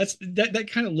 yeah, that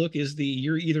kind of look is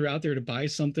you're either out there to buy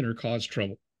something or cause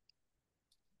trouble.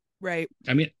 Right.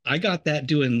 I mean, I got that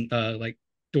doing like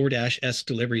DoorDash-esque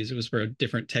deliveries. It was for a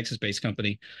different Texas-based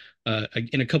company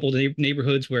in a couple of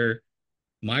neighborhoods where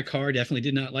my car definitely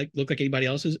did not look like anybody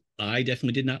else's. I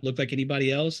definitely did not look like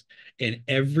anybody else. And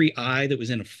every eye that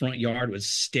was in a front yard was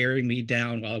staring me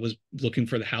down while I was looking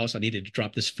for the house I needed to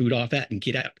drop this food off at and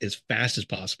get out as fast as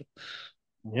possible.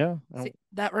 Yeah. See,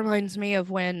 that reminds me of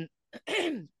when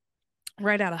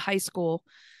right out of high school,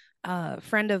 a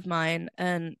friend of mine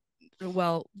and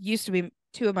used to be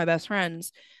two of my best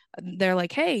friends. They're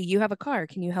like, hey, you have a car.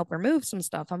 Can you help her move some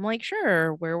stuff? I'm like,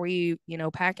 sure. Where were you,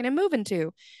 packing and moving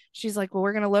to? She's like, well,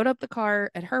 we're going to load up the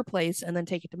car at her place and then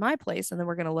take it to my place. And then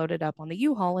we're going to load it up on the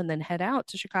U-Haul and then head out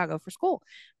to Chicago for school.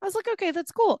 I was like, okay,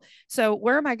 that's cool. So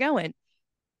where am I going?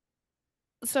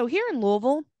 So here in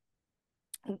Louisville,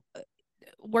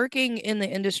 working in the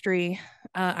industry,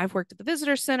 I've worked at the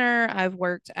visitor center. I've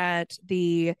worked at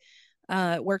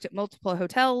multiple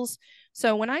hotels.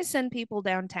 So when I send people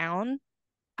downtown,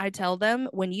 I tell them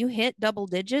when you hit double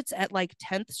digits at like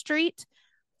 10th Street,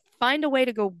 find a way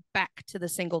to go back to the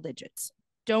single digits.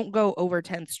 Don't go over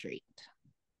 10th Street.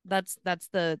 That's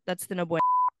the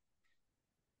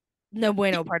no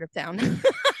bueno part of town.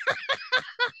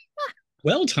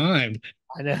 Well timed.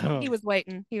 I know. He was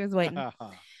waiting.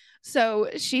 So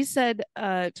she said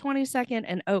 22nd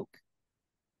and Oak.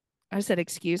 I said,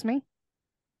 excuse me?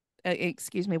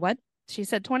 Excuse me, what? She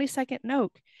said 22nd and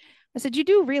Oak. I said, you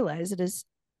do realize it is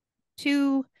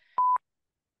two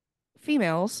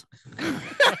females.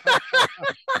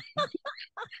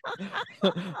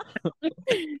 Two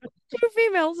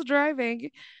females driving,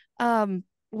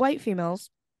 white females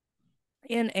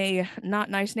in a not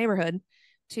nice neighborhood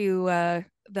to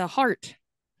the heart,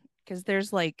 because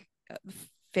there's like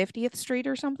 50th Street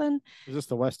or something. Is this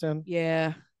the West End?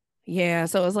 Yeah.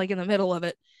 So it was like in the middle of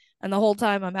it. And the whole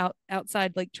time I'm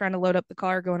outside, like trying to load up the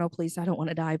car, going, oh, please, I don't want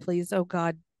to die. Please. Oh,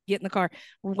 God, get in the car.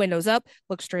 Windows up,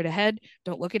 look straight ahead.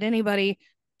 Don't look at anybody.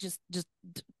 Just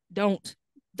don't.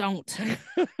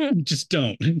 Just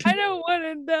don't. I don't want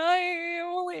to die. I'm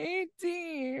only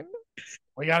 18.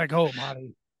 We got to go,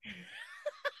 Marty.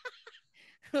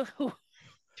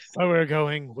 Where we're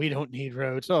going, we don't need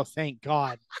roads. Oh, thank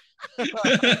God.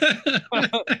 That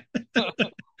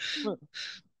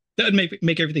would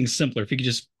make everything simpler if you could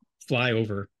just fly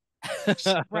over.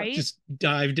 Right? Just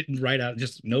dive right out.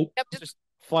 Just nope. Yep, just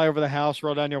fly over the house,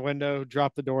 roll down your window,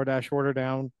 drop the DoorDash order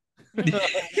down.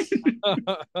 Yes.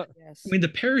 I mean,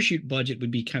 the parachute budget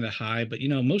would be kind of high, but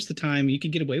most of the time you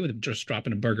could get away with just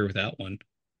dropping a burger without one.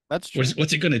 That's true.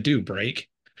 What's it going to do? Break?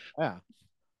 Yeah.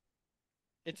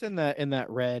 It's in that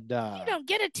red. You don't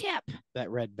get a tip. That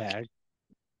red bag.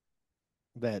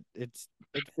 It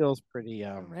feels pretty.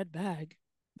 Red bag.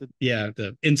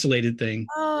 The insulated thing.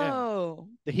 Oh.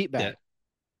 Yeah. The heat bag. Yeah.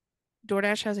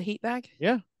 DoorDash has a heat bag?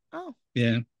 Yeah. Oh.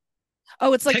 Yeah.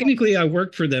 Oh, it's like technically I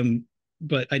worked for them,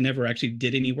 but I never actually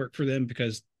did any work for them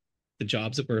because the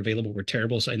jobs that were available were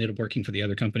terrible. So I ended up working for the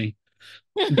other company.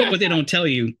 But what they don't tell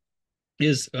you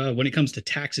is when it comes to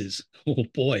taxes, oh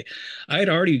boy, I had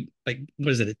already a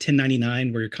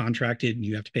 1099 where you're contracted and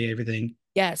you have to pay everything.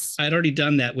 Yes. I had already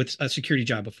done that with a security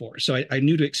job before. So I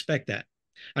knew to expect that.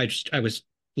 I was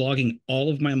logging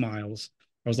all of my miles.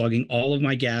 I was logging all of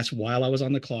my gas while I was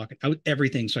on the clock,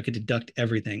 everything, so I could deduct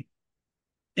everything.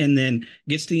 And then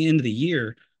gets to the end of the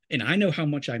year, and I know how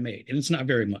much I made, and it's not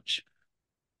very much.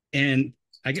 And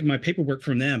I get my paperwork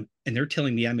from them, and they're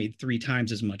telling me I made 3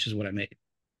 times as much as what I made.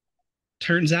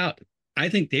 Turns out, I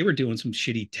think they were doing some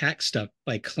shitty tax stuff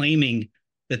by claiming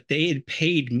that they had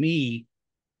paid me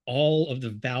all of the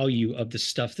value of the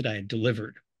stuff that I had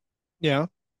delivered. Yeah.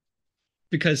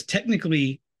 Because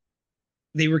technically,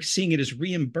 they were seeing it as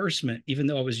reimbursement, even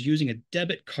though I was using a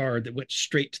debit card that went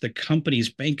straight to the company's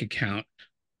bank account.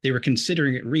 They were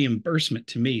considering it reimbursement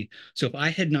to me. So if I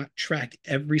had not tracked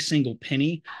every single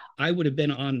penny, I would have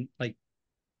been on like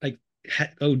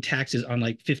owed taxes on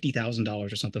like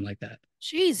 $50,000 or something like that.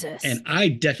 Jesus. And I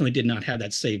definitely did not have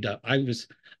that saved up.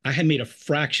 I had made a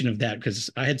fraction of that because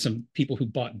I had some people who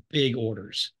bought big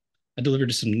orders. I delivered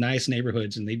to some nice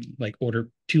neighborhoods and they like order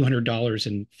 $200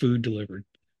 in food delivered.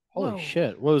 Holy Whoa.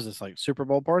 shit! What was this, like Super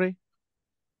Bowl party?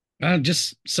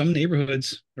 Just some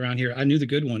neighborhoods around here. I knew the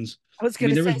good ones. I was I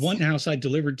mean, gonna there say was one house I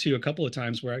delivered to a couple of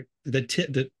times where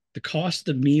the cost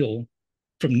of the meal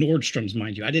from Nordstrom's,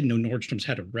 mind you, I didn't know Nordstrom's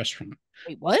had a restaurant.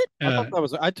 wait, what? I thought that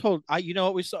was. I told. You know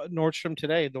what, we saw at Nordstrom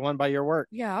today, the one by your work.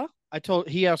 Yeah.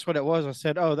 He asked what it was. I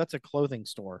said, "Oh, that's a clothing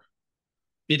store."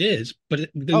 It is, but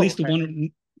at least the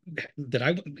one that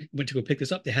I went to go pick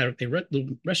this up, they had a little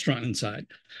restaurant inside.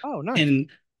 Oh, nice. And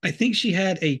I think she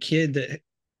had a kid that,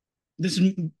 this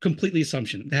is completely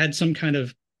assumption, that had some kind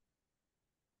of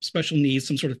special needs,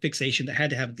 some sort of fixation that had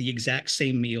to have the exact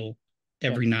same meal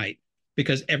every night.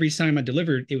 Because every time I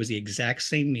delivered, it was the exact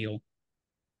same meal.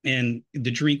 And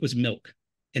the drink was milk.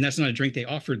 And that's not a drink they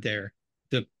offered there.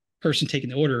 The person taking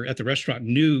the order at the restaurant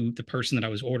knew the person that I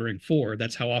was ordering for.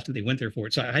 That's how often they went there for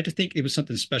it. So I had to think it was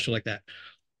something special like that.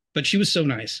 But she was so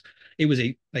nice. It was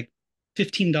a like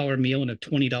 $15 meal and a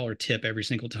 $20 tip every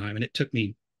single time. And it took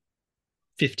me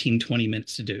 15, 20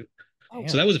 minutes to do. Oh,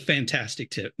 so that was a fantastic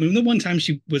tip. I mean, the one time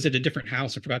she was at a different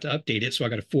house and forgot to update it. So I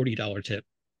got a $40 tip.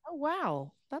 oh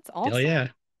wow. That's awesome. Hell yeah.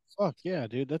 Fuck yeah,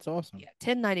 dude. That's awesome. Yeah,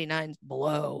 1099's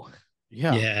blow.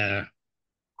 Yeah. Yeah.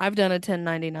 I've done a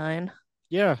 1099.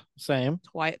 Yeah. Same.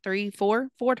 Twice, four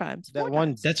times. That Four one.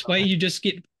 times. That's why you just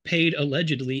get paid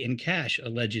allegedly in cash,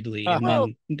 allegedly, and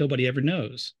then nobody ever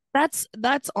knows. That's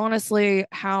honestly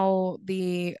how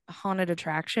the haunted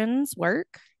attractions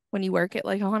work. When you work at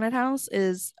like a haunted house,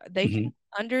 is they can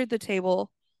under the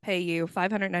table pay you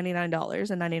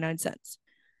 $599.99.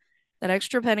 That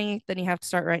extra penny, then you have to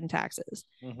start writing taxes.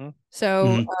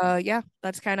 So yeah,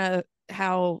 that's kind of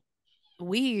how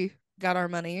we got our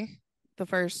money the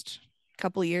first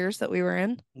couple years that we were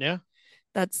in. Yeah.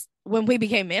 That's when we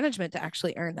became management to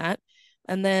actually earn that.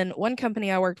 And then one company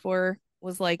I worked for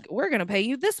was like, we're going to pay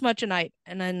you this much a night.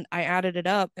 And then I added it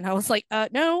up and I was like,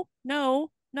 no,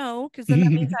 because then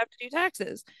that means I have to do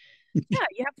taxes. Yeah,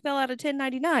 you have to fill out a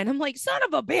 1099. I'm like, son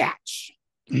of a bitch.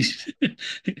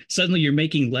 Suddenly you're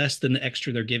making less than the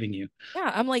extra they're giving you.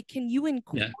 Yeah, I'm like, can you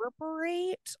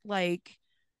incorporate like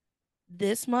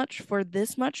this much for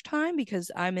this much time because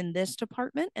I'm in this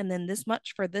department, and then this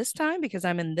much for this time because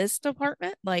I'm in this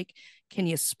department? Like, can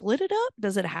you split it up?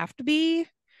 Does it have to be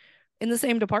in the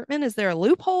same department? Is there a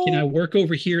loophole? Can I work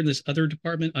over here in this other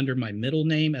department under my middle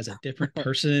name as a different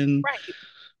person?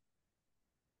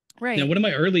 Right. You know, one of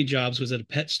my early jobs was at a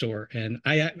pet store, and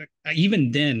I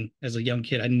even then, as a young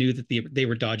kid, I knew that they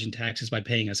were dodging taxes by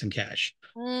paying us in cash.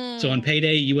 So on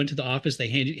payday, you went to the office, they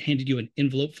handed you an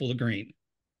envelope full of grain,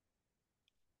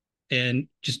 and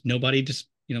just nobody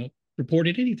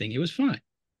reported anything. It was fine.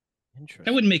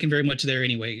 I wasn't making very much there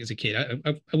anyway as a kid.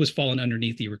 I was falling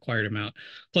underneath the required amount.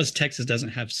 Plus, Texas doesn't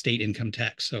have state income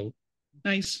tax, so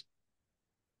nice.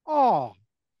 Oh,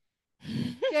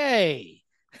 yay!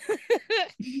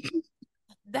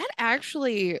 That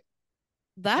actually,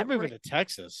 I'm moving to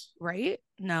Texas. Right?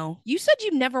 No, you said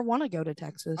you never want to go to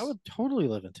Texas. I would totally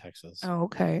live in Texas. Oh,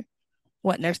 okay.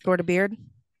 What, next door to Beard?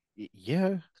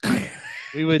 Yeah.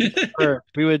 we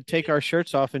would take our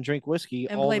shirts off and drink whiskey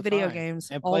and all play the video time. games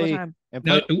and all the time.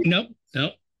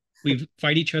 No. We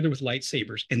fight each other with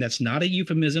lightsabers, and that's not a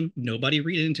euphemism. Nobody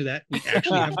read into that. We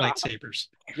actually have lightsabers.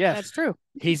 Yes, that's true.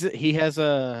 He has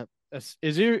a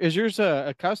is yours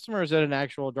a custom, or is it an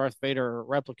actual Darth Vader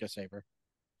replica saber?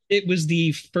 It was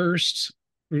the first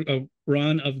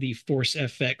run of the Force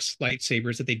FX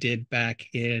lightsabers that they did back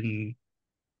in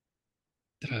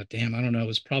I don't know. It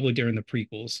was probably during the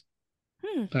prequels.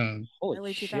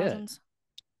 Early 2000s.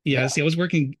 Yeah, see, I was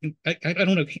working. I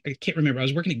don't know. I can't remember. I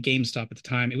was working at GameStop at the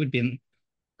time. It would have been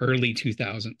early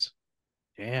 2000s.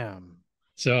 Damn.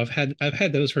 So I've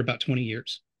had those for about 20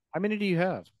 years. How many do you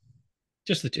have?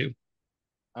 Just the two.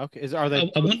 Okay. Are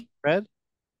they red?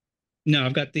 No,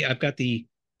 I've got the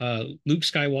Luke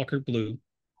Skywalker blue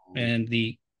and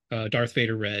the Darth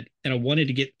Vader red, and I wanted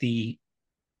to get the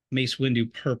Mace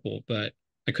Windu purple, but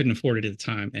I couldn't afford it at the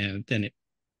time, and then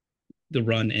the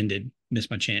run ended. Missed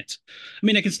my chance. I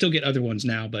mean, I can still get other ones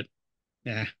now, but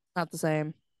not the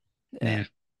same. Yeah.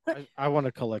 I want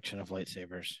a collection of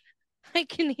lightsabers. I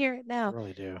can hear it now. I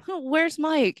really do. Where's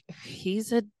Mike?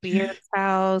 He's at Beard's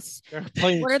house. They're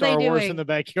playing Star Wars in the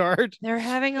backyard. They're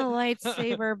having a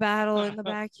lightsaber battle in the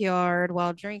backyard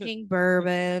while drinking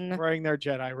bourbon. Wearing their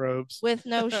Jedi robes. With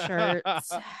no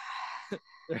shirts.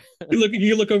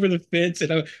 You look over the fence,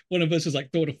 and one of us is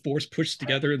like throwing a force push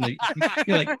together, and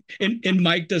and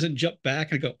Mike doesn't jump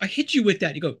back. And I go, I hit you with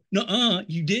that. You go, no,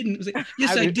 you didn't. I was like,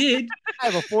 yes, I did. I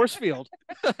have a force field.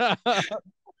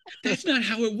 That's not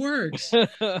how it works.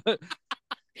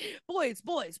 Boys.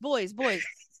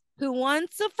 Who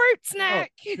wants a fruit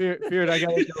snack? Beard, I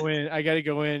gotta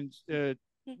go in.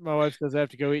 My wife says I have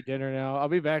to go eat dinner now. I'll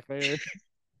be back later.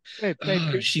 Hey,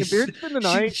 Beard spend the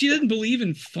night? She doesn't believe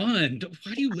in fun.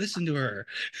 Why do you listen to her?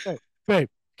 Hey, babe,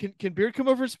 can Beard come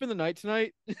over and spend the night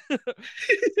tonight?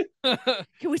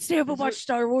 Can we stay up and watch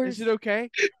Star Wars? Is it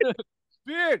okay?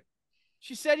 Beard,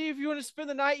 she said if you want to spend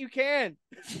the night, you can.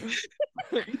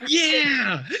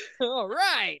 Yeah. All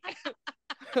right.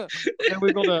 And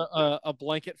we built a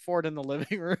blanket fort in the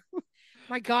living room.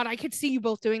 My God, I could see you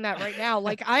both doing that right now.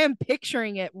 Like I am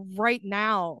picturing it right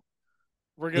now.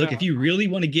 Look, if you really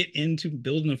want to get into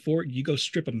building a fort, you go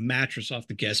strip a mattress off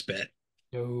the guest bed.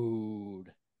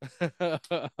 Dude.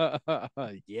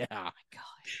 Yeah. Oh my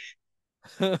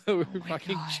God. We're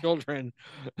fucking children.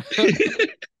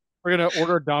 We're gonna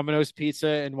order Domino's pizza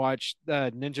and watch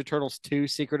Ninja Turtles 2: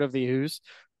 Secret of the Ooze.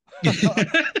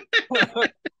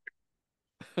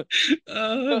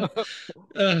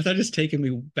 That is taking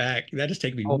me back. That is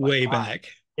taking me way back.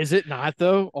 Is it not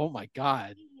though? Oh my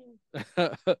God.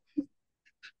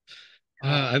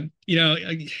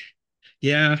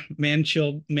 Yeah, man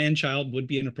child would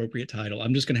be an appropriate title.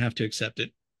 I'm just gonna have to accept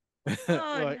it.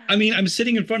 I mean, I'm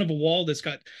sitting in front of a wall that's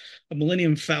got a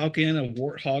Millennium Falcon, a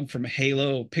warthog from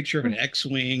Halo, a picture of an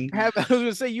X-wing. I was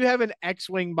gonna say you have an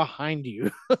X-wing behind you,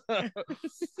 and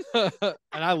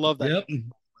I love that. Yep.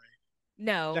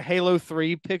 No, the Halo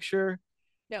 3 picture.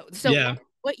 No, so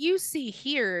what you see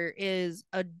here is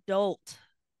adult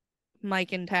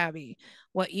Mike and Tabby.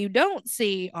 What you don't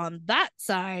see on that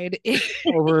side is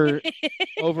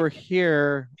over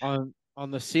here on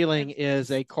the ceiling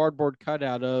is a cardboard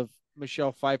cutout of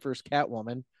Michelle Pfeiffer's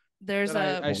Catwoman. There's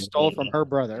I stole from her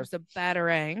brother. There's a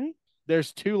batarang.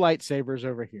 There's 2 lightsabers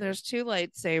over here. There's 2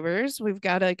 lightsabers. We've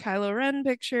got a Kylo Ren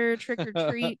picture, Trick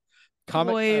or Treat,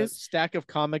 stack of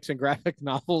comics and graphic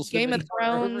novels. Game of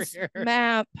Thrones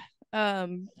map.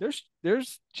 There's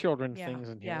children things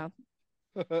in here.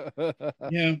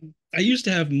 Yeah, I used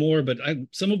to have more, but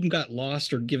some of them got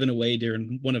lost or given away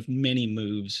during one of many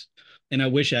moves, and I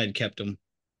wish I had kept them.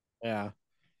 Yeah.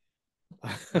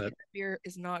 Beer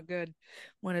is not good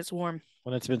when it's warm.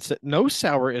 When it's been no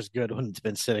sour is good when it's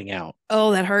been sitting out.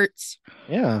 Oh, that hurts.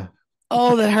 Yeah.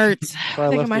 Oh, that hurts. So I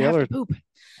think I might have to poop.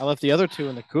 I left the other 2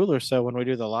 in the cooler, so when we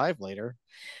do the live later.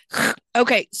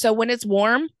 Okay, so when it's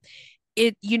warm,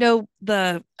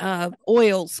 the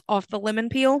oils off the lemon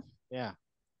peel. Yeah.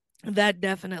 That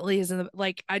definitely is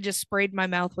like I just sprayed my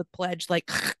mouth with Pledge, like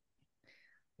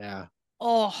yeah.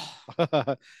 Oh.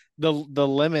 the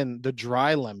lemon, the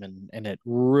dry lemon, and it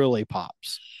really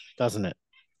pops, doesn't it?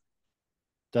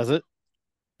 Does it?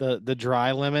 The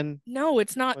dry lemon? No,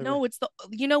 it's not. Flavor. No, it's the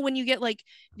when you get like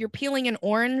you're peeling an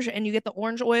orange and you get the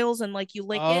orange oils and like you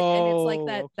lick it and it's like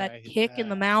that kick in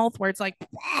the mouth where it's like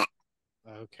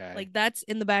okay. Like that's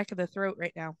in the back of the throat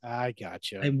right now. I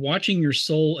gotcha. I'm watching your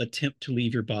soul attempt to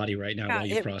leave your body right now while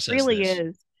you process this. It really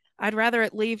is. I'd rather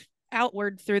it leave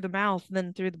outward through the mouth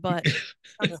than through the butt.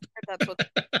 That's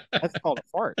called a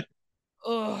fart.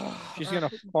 She's gonna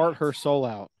fart her soul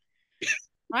out.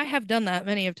 I have done that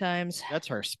many of times. That's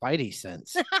her spidey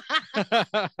sense.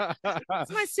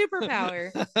 That's my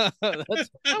superpower.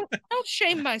 Don't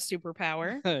shame my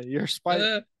superpower. Your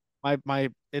spidey. My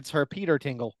it's her Peter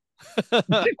tingle.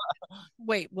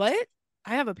 Wait, what?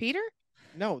 I have a Peter?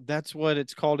 No, that's what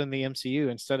it's called in the MCU.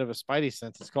 Instead of a spidey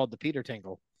sense, it's called the Peter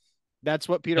tingle. That's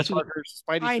what Peter Parker's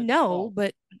spidey sense I know,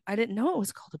 but I didn't know it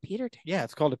was called a Peter tingle. Yeah,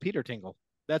 it's called a Peter tingle.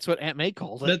 That's what Aunt May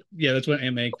called it. That's what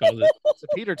Aunt May called it. It's a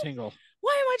Peter tingle.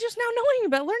 Why am I just now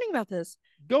learning about this?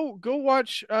 Go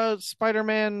watch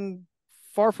Spider-Man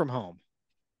Far From Home.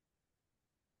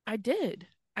 I did.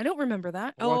 I don't remember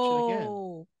that. Watch it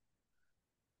again.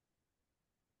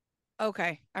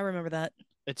 Okay, I remember that.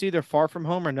 It's either Far From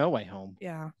Home or No Way Home.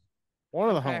 Yeah. One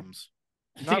of the homes.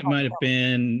 I think it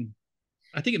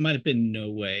might have been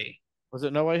No Way. Was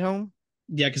it No Way Home?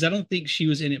 Yeah, because I don't think she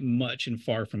was in it much in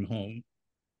Far From Home.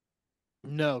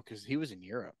 No, because he was in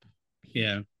Europe.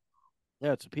 Yeah.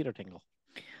 Yeah, it's a Peter tingle.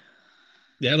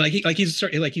 Yeah, he's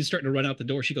starting to run out the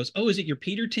door. She goes, "Oh, is it your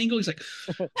Peter tingle?" He's like,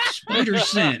 "Spider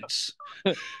sense.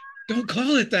 Don't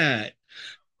call it that."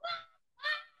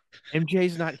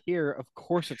 MJ's not here. Of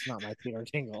course, it's not my Peter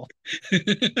tingle.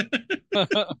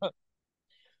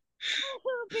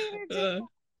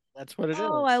 That's what it is.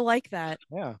 Oh, I like that.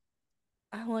 Yeah,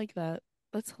 I like that.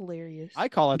 That's hilarious. I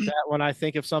call it that when I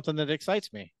think of something that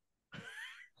excites me.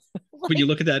 When you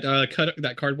look at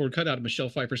that cardboard cutout of Michelle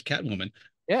Pfeiffer's Catwoman,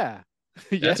 Yeah.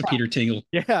 that's a Peter Tingle.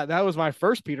 Yeah, that was my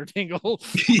first Peter Tingle.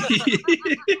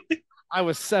 I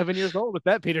was 7 years old with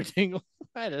that Peter Tingle.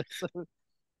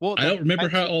 Well, I don't remember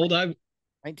how old I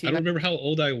 19, I don't remember how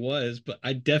old I was, but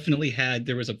I definitely had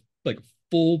there was a like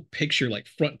full picture, like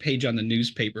front page on the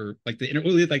newspaper, like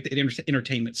the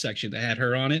entertainment section that had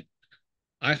her on it.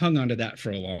 I hung on to that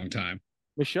for a long time.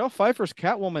 Michelle Pfeiffer's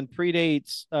Catwoman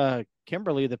predates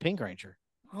Kimberly the Pink Ranger.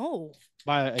 Oh,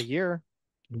 by a year.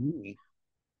 Ooh.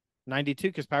 92,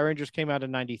 because Power Rangers came out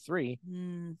in 93.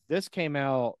 This came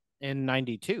out in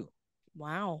 92.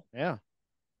 Wow. Yeah.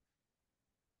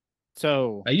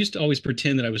 So I used to always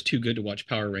pretend that I was too good to watch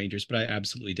Power Rangers, but I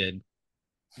absolutely did.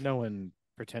 No one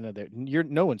pretended that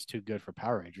no one's too good for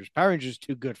Power Rangers. Power Rangers is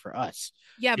too good for us.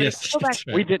 Yeah, but yes, if you go back,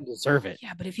 right. We didn't deserve it.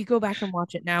 Yeah, but if you go back and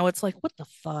watch it now, it's like, what the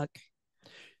fuck?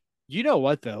 You know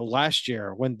what though? Last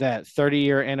year, when that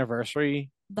 30-year anniversary,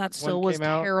 that still was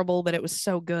terrible, but it was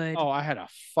so good. Oh, I had a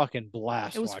fucking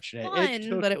blast watching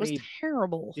it. But it was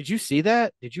terrible. Did you see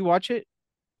that? Did you watch it?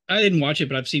 I didn't watch it,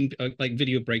 but I've seen like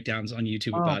video breakdowns on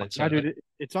YouTube about it. So dude,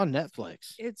 it's on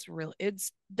Netflix. It's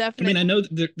definitely. I mean, I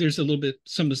know there's a little bit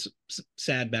some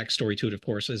sad backstory to it, of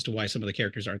course, as to why some of the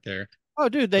characters aren't there. Oh,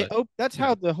 dude, that's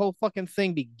how the whole fucking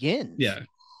thing begins. Yeah,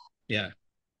 yeah.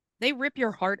 They rip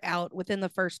your heart out within the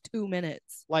first 2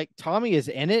 minutes. Like Tommy is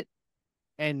in it,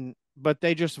 but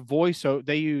they just voice over.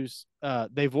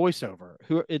 They voice over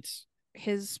who it's.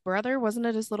 His brother, wasn't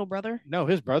it his little brother? No,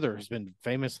 his brother has been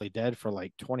famously dead for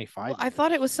like 25 years. I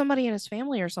thought it was somebody in his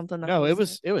family or something. No, it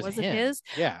was him. Was it his?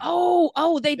 Yeah.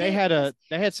 Oh, they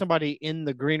had somebody in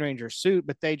the Green Ranger suit,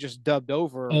 but they just dubbed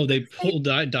over. Oh, they pulled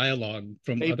dialogue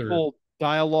from they pulled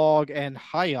dialogue and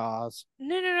hi-yas.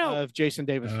 No. Of Jason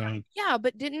David Frank. Yeah,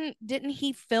 but didn't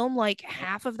he film like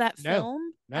half of that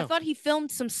film? No. I thought he filmed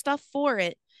some stuff for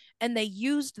it. And they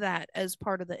used that as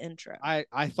part of the intro.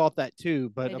 I thought that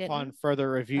too, but upon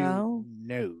further review,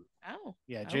 no. Oh.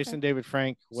 Yeah, Jason David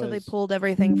Frank was... So they pulled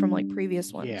everything from like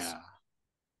previous ones.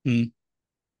 Yeah.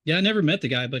 Yeah, I never met the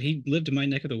guy, but he lived in my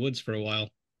neck of the woods for a while.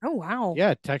 Oh, wow.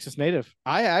 Yeah, Texas native.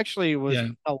 I actually was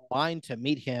aligned to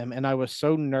meet him, and I was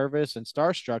so nervous and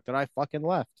starstruck that I fucking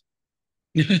left.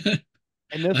 And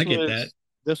I get that.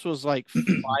 This was like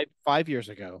 5 years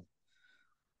ago.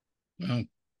 Wow.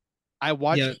 I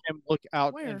watched him look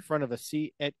out in front of a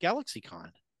seat at GalaxyCon.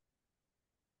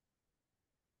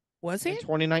 Was he? In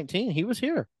 2019, he was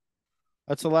here.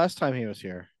 That's the last time he was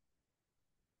here.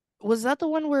 Was that the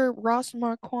one where Ross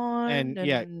Marquand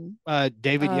and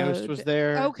David Yost was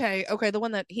there? Okay, the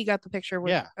one that he got the picture with.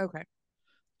 Yeah. Okay.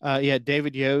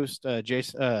 David Yost,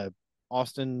 Jason,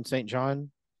 Austin St.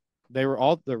 John. They were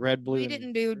all the red, blue. We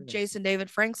didn't do Jason David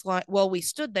Frank's line. Well, we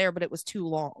stood there, but it was too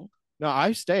long. No,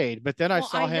 I stayed, but then I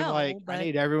saw him I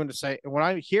need everyone to say, when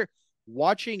I hear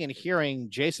watching and hearing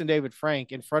Jason David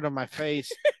Frank in front of my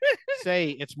face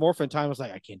say it's morphin time, I was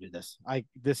like, I can't do this. I'm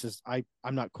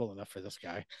not cool enough for this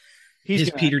guy. His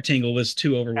Peter Tingle was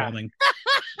too overwhelming.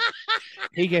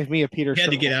 He gave me a Peter. He had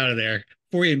to get out of there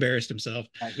before he embarrassed himself.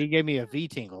 He gave me a V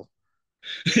tingle.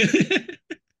 He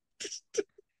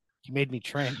made me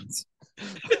trans.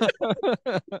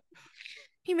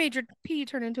 He made your P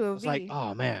turn into a V. Like,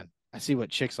 oh man, I see what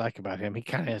chicks like about him. He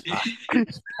kind of is hot.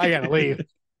 I gotta leave.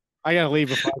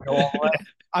 Before I go all the way.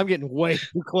 I'm getting way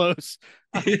too close.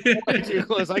 Way too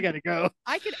close. I gotta go.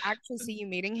 I could actually see you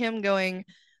meeting him going,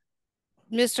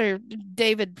 Mr.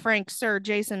 David Frank, sir,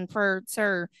 Jason,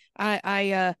 sir,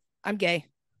 I'm gay.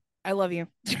 I love you.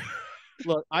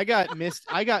 Look, I got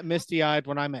misty-eyed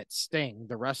when I met Sting,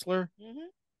 the wrestler. Mm-hmm.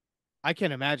 I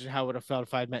can't imagine how it would have felt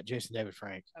if I had met Jason David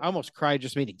Frank. I almost cried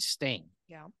just meeting Sting.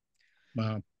 Yeah.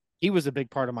 Wow. He was a big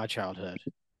part of my childhood.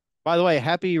 By the way,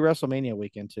 happy WrestleMania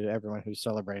weekend to everyone who's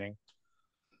celebrating.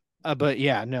 But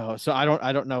yeah, no. So I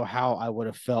don't know how I would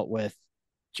have felt with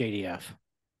JDF.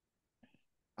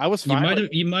 I was fine.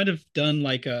 You might have done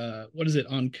like what is it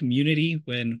on Community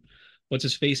when what's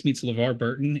his face meets LeVar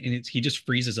Burton and he just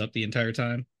freezes up the entire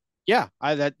time. Yeah,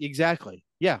 exactly.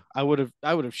 Yeah, I would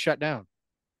have shut down.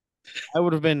 I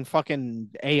would have been fucking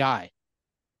AI,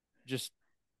 just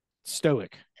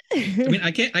stoic. I mean,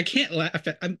 I can't laugh.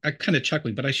 I'm kind of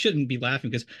chuckling, but I shouldn't be laughing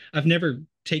because I've never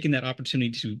taken that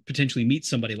opportunity to potentially meet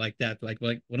somebody like that, like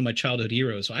one of my childhood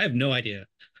heroes. So I have no idea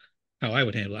how I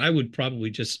would handle it. I would probably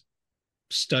just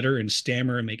stutter and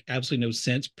stammer and make absolutely no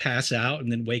sense, pass out,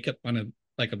 and then wake up on a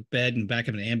bed in back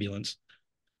of an ambulance.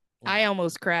 I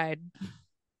almost cried.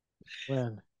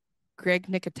 When? Greg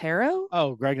Nicotero?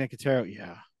 Oh, Greg Nicotero,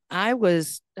 yeah. I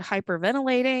was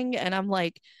hyperventilating and I'm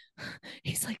like,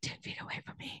 He's like 10 feet away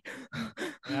from me.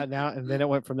 Now and then it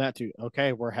went from that to,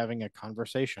 okay, we're having a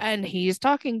conversation. And he's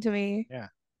talking to me. Yeah.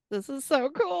 This is so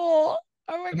cool.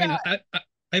 Oh my God. Mean,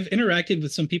 I've interacted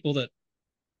with some people that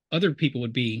other people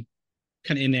would be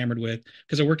kind of enamored with,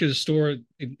 because I worked at a store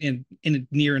in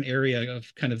near an area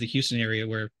of kind of the Houston area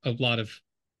where a lot of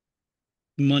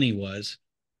money was,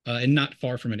 and not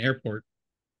far from an airport.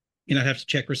 And I'd have to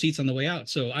check receipts on the way out.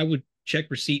 So I would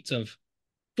check receipts of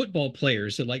football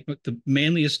players that, like, the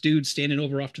manliest dudes standing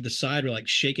over off to the side were like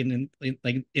shaking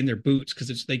in their boots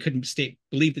because they couldn't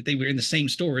believe that they were in the same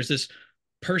store as this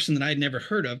person that I'd never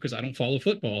heard of because I don't follow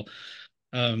football.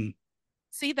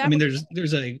 See that? I mean,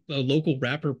 there's a local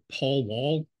rapper, Paul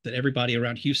Wall, that everybody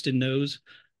around Houston knows,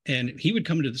 and he would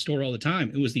come into the store all the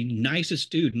time. It was the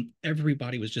nicest dude, and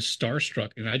everybody was just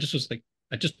starstruck. And I just was like,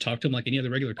 I just talked to him like any other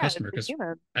regular customer because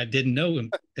I didn't know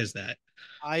him as that.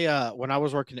 When I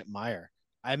was working at Meijer,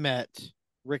 I met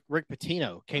Rick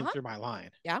Pitino came through my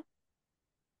line. Yeah.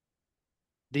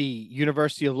 The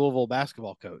University of Louisville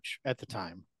basketball coach at the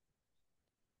time,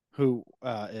 who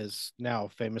is now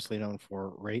famously known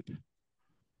for rape.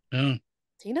 Oh.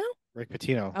 Tino? Rick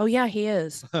Pitino. Oh, yeah, he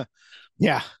is.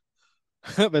 Yeah.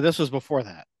 But this was before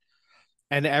that.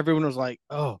 And everyone was like,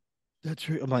 oh, that's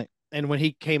true. I'm like, and when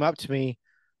he came up to me,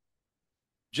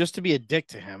 just to be a dick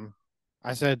to him,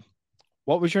 I said,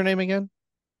 what was your name again?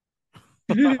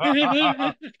 He's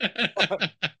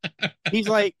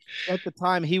like, at the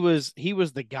time, he was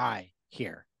the guy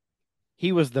here.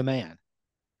 He was the man.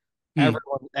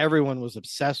 Everyone was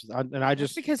obsessed with, and I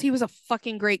just, because he was a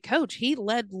fucking great coach. He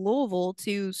led Louisville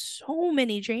to so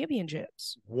many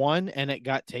championships. One, and it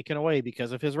got taken away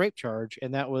because of his rape charge,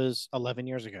 and that was 11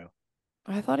 years ago.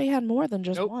 I thought he had more than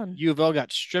just one. U of L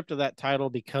got stripped of that title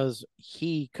because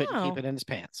he couldn't keep it in his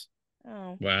pants.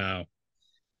 Oh, wow!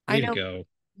 Way to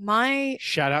go.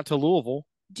 Shout out to Louisville.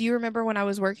 Do you remember when I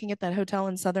was working at that hotel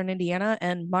in Southern Indiana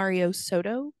and Mario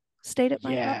Soto stayed at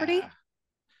my property?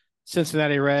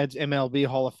 Cincinnati Reds MLB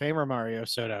Hall of Famer Mario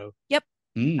Soto. Yep.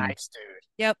 Nice dude.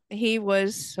 Yep. He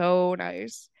was so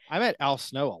nice. I met Al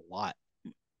Snow a lot.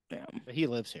 Yeah. But he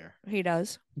lives here. He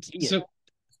does. So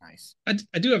nice.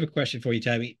 I do have a question for you,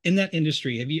 Tabby. In that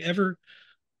industry, have you ever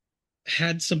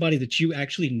had somebody that you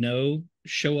actually know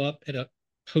show up at a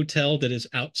hotel that is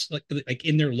out like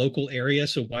in their local area?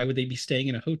 So why would they be staying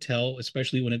in a hotel,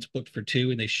 especially when it's booked for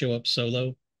two and they show up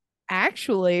solo?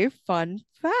 Actually, fun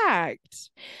fact.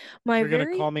 You're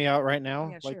gonna call me out right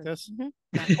now this?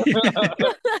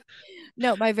 Mm-hmm.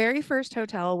 No, my very first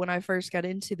hotel when I first got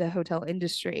into the hotel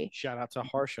industry. Shout out to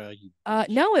Harsha.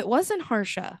 No, it wasn't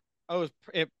Harsha. Oh,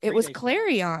 it was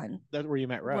Clarion. That's where you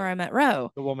met Ro. Where I met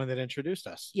Ro. The woman that introduced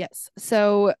us. Yes.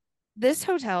 So this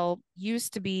hotel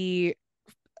used to be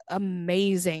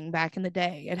amazing back in the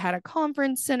day. It had a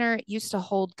conference center. It used to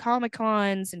hold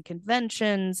Comic-Cons and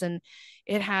conventions, and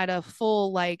it had a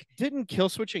full Didn't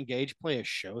Killswitch Engage play a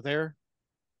show there?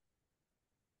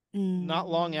 Not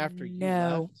long after you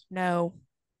left? No.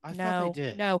 I thought they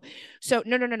did. No. So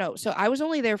no. So I was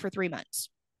only there for 3 months.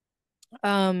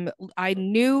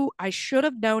 I should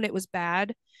have known it was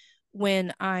bad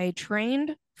when I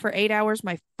trained for 8 hours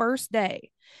my first day.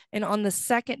 And on the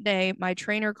second day, my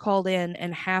trainer called in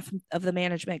and half of the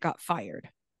management got fired.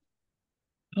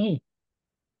 Oh.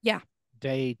 Yeah.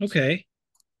 Okay.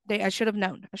 I should have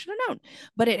known.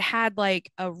 But it had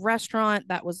a restaurant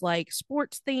that was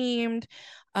sports themed.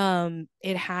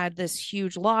 It had this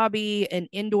huge lobby, an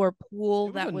indoor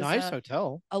pool that was a nice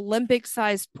hotel, Olympic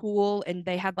sized pool, and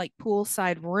they had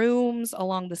poolside rooms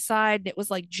along the side. It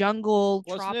was jungle,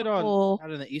 wasn't tropical. It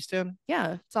out in the East End?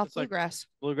 Yeah, it's off Bluegrass.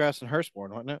 Bluegrass and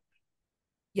Hurstbourne, wasn't it?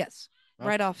 Yes,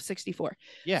 right off 64.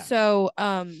 Yeah. So,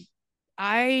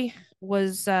 I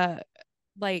was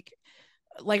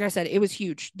like I said, it was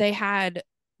huge. They had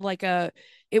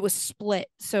it was split.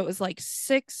 So it was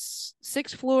six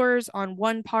floors on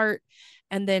one part.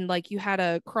 And then you had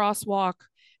a crosswalk,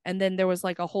 and then there was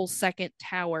a whole second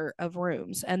tower of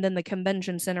rooms. And then the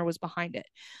convention center was behind it.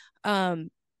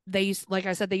 They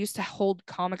used to hold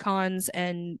Comic-Cons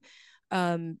and,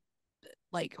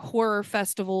 horror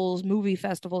festivals, movie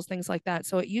festivals, things like that.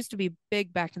 So it used to be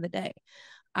big back in the day.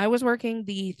 I was working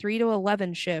the 3 to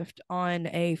 11 shift on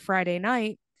a Friday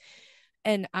night,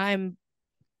 and I'm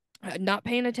not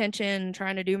paying attention,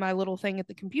 trying to do my little thing at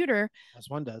the computer. As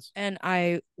one does. And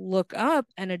I look up,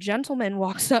 and a gentleman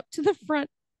walks up to the front.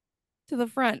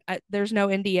 There's no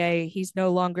NDA. He's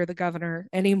no longer the governor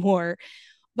anymore.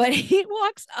 But he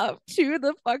walks up to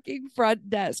the fucking front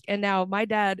desk. And now my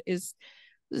dad is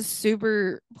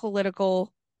super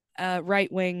political,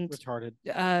 right-wing,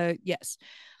 retarded, yes,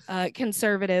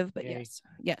 conservative, but gay.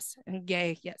 yes, and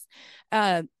gay, yes.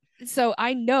 So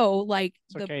I know, like,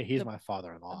 it's okay. He's my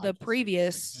father-in-law. The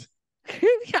previous,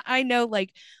 I know,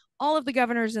 like, all of the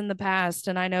governors in the past,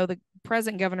 and I know the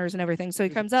present governors and everything. So he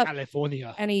comes up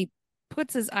California, and he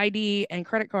puts his ID and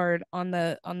credit card on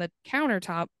the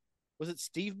countertop. Was it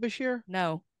Steve Bashir?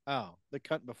 No. Oh, the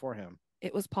cut before him.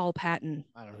 It was Paul Patton.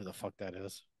 I don't know who the fuck that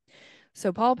is.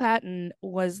 So Paul Patton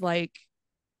was like,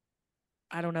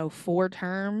 I don't know,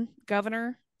 4-term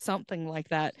governor, something like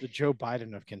that. The Joe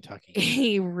Biden of Kentucky.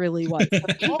 He really was.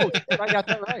 Oh, I got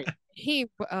that right. He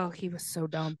was so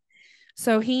dumb.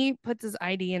 So he puts his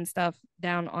ID and stuff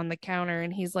down on the counter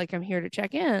and he's like, I'm here to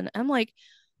check in. I'm like,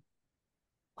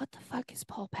 what the fuck is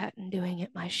Paul Patton doing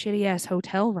at my shitty ass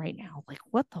hotel right now? Like,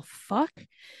 what the fuck?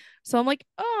 So I'm like,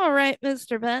 all right,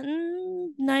 Mr.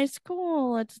 Patton, nice,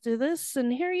 cool. Let's do this.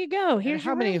 And here you go. Here's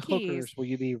how many keys. hookers will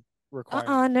you be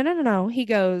required? No. He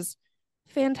goes,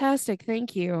 fantastic.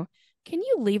 Thank you. Can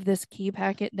you leave this key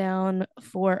packet down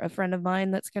for a friend of mine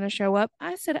that's going to show up?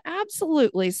 I said,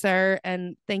 absolutely, sir.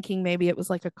 And thinking maybe it was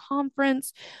like a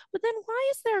conference. But then why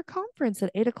is there a conference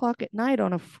at 8:00 at night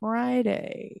on a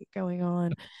Friday going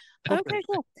on? Okay,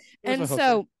 cool. And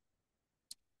so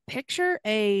picture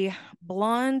a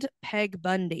blonde Peg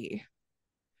Bundy.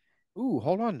 Ooh,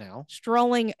 hold on now.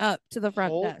 Strolling up to the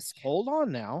front desk. Hold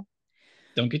on now.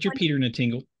 Don't get your Peter in a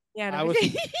tingle. Yeah, no. I was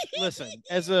listen,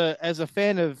 as a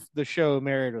fan of the show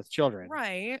Married with Children,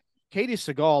 right? Katie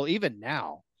Seagal, even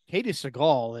now, Katie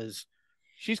Seagal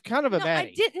she's kind of a baddie.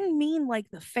 I didn't mean like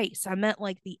the face. I meant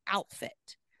like the outfit.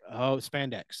 Oh,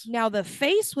 spandex. Now the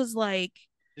face was like.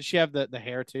 Did she have the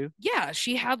hair too? Yeah,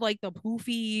 she had like the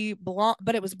poofy blonde,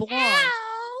 but it was blonde.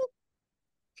 Ow!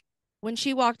 When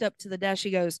she walked up to the desk,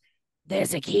 she goes,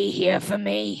 "There's a key here for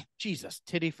me." Jesus,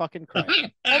 titty fucking Christ.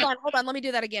 Hold on. Let me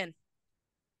do that again.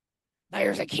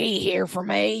 There's a key here for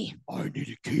me. I need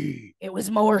a key. It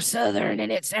was more southern and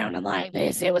it sounded like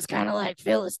this. It was kind of like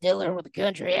Phyllis Diller with a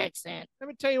country accent. Let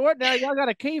me tell you what now, y'all got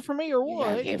a key for me or what?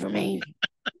 You got a key for me.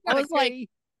 I was like,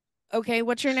 okay,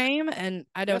 what's your name? And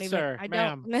I don't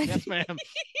Yes, ma'am.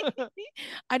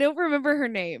 I don't remember her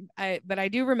name. But I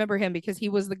do remember him because he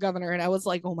was the governor, and I was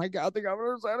like, oh my god, the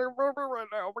governor's at her right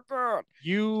now. Oh my god.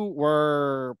 You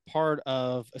were part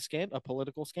of a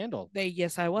political scandal.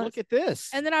 Yes, I was. Look at this.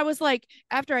 And then I was like,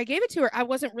 after I gave it to her, I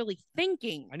wasn't really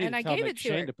thinking. I gave it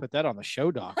to her. To put that on the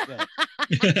show doc.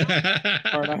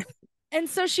 And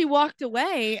so she walked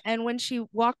away, and when she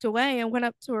walked away and went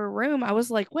up to her room, I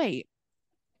was like, wait.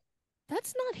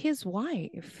 That's not his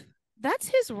wife. That's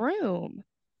his room.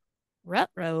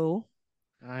 Retro.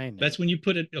 I know. That's when you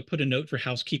put a note for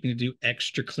housekeeping to do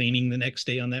extra cleaning the next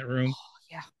day on that room. Oh,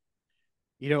 yeah.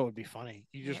 You know, it would be funny.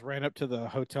 You just ran up to the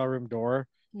hotel room door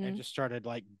and just started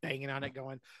like banging on it,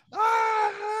 going,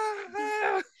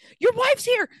 your wife's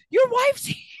here. Your wife's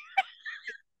here.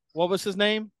 What was his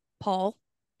name? Paul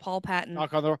Patton.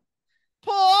 Knock on the door.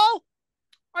 Paul,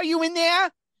 are you in there?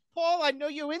 Paul, I know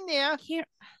you're in there.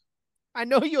 I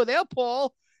know you're there,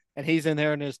 Paul. And he's in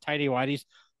there in his tidy whities.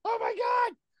 Oh my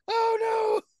God.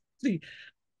 Oh no. See,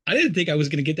 I didn't think I was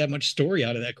going to get that much story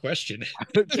out of that question.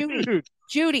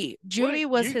 Judy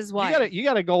was his wife. You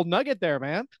got a gold nugget there,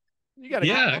 man. You got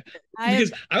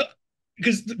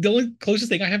because the only closest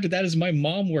thing I have to that is my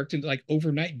mom worked in like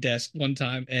overnight desk one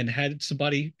time and had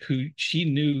somebody who she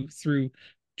knew through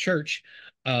church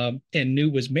and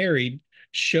knew was married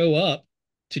show up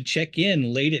to check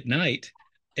in late at night.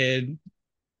 And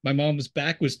my mom's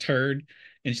back was turned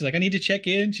and she's like, I need to check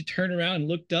in. She turned around and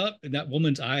looked up and that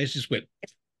woman's eyes just went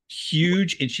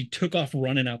huge and she took off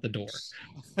running out the door.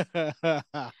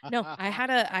 No, I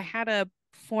had a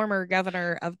former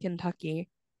governor of Kentucky.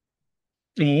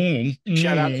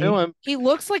 Shout out to him. He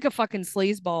looks like a fucking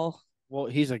sleazeball. Well,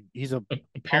 he's a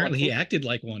apparently he acted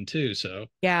like one too. So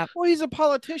yeah. Well, he's a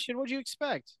politician. What'd you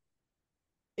expect?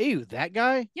 Ew, that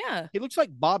guy? Yeah. He looks like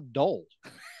Bob Dole.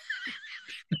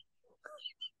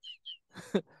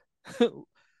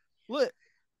 Look,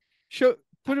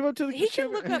 put him up to the. He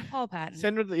can look up Paul Patton.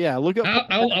 Send her look up.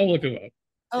 I'll look him up.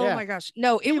 Oh my gosh,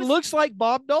 no! He looks like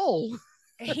Bob Dole.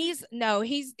 He's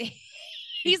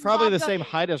probably the same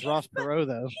height as Ross Perot,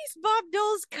 though. He's Bob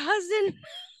Dole's cousin.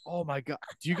 Oh my god!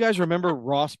 Do you guys remember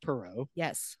Ross Perot?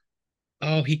 Yes.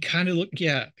 Oh, he kind of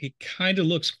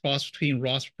looks cross between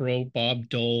Ross Perot, Bob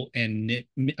Dole, and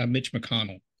Mitch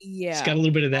McConnell. Yeah, he's got a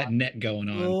little bit of that net going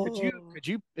on. Oh. Could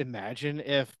you imagine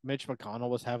if Mitch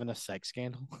McConnell was having a sex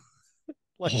scandal?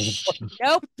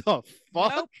 Nope. The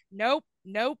fuck? Nope.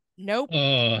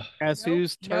 Guess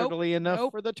who's turtly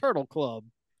enough for the Turtle Club?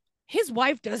 His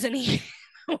wife doesn't even.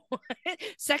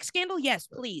 Sex scandal? Yes,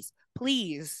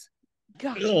 please.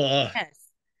 God. Yes.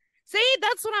 See,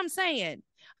 that's what I'm saying.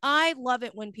 I love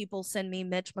it when people send me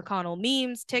Mitch McConnell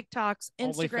memes, TikToks,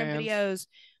 Instagram OnlyFans. videos.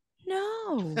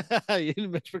 No.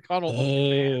 Mitch McConnell. Oh,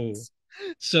 OnlyFans.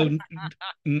 so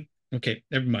okay,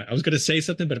 never mind. I was going to say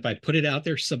something, but if I put it out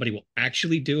there, somebody will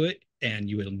actually do it, and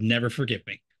you will never forgive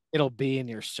me. It'll be in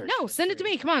your search. No, send it to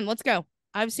me. Come on, let's go.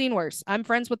 I've seen worse. I'm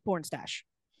friends with Porn Stash.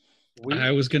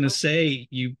 I was going to say,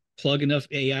 you plug enough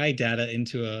AI data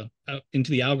into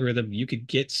the algorithm, you could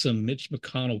get some Mitch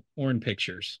McConnell porn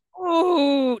pictures.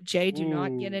 Oh, Jay, do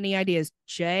not get any ideas.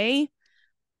 Jay,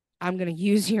 I'm going to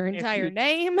use your entire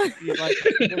name. If you'd like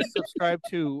to subscribe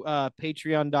to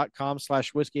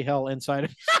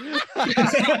patreon.com/whiskeyhellinside.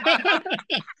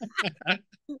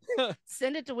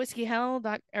 Send it to whiskeyhell.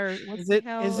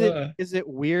 Is it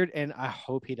weird? And I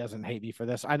hope he doesn't hate me for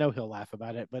this. I know he'll laugh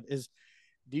about it, but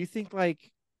do you think like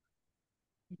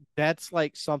that's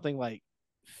like something like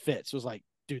Fitz was like,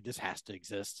 dude, this has to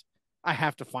exist. I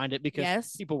have to find it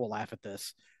because people will laugh at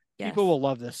this. Yes. People will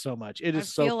love this so much. It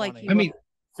is so funny. I mean,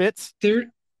 Fitz,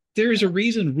 there is a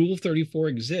reason Rule 34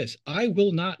 exists. I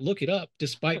will not look it up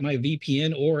despite my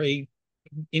VPN or a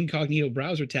incognito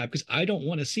browser tab because I don't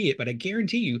want to see it, but I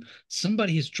guarantee you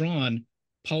somebody has drawn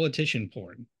politician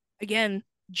porn. Again,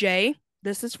 Jay,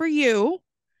 this is for you.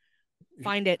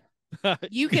 Find it.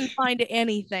 You can find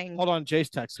anything. Hold on, Jay's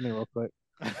texting me real quick.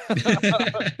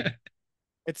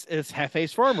 It's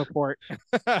Hefe's farm report.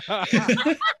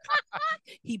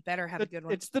 He better have a good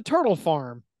one. It's the turtle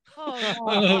farm.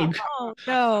 Oh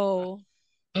no.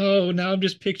 Oh, now I'm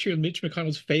just picturing Mitch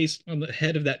McConnell's face on the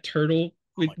head of that turtle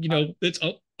with, it's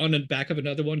on the back of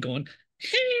another one going.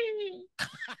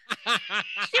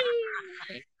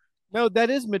 No, that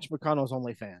is Mitch McConnell's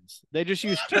OnlyFans. They just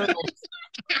use turtles.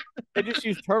 They just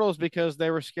use turtles because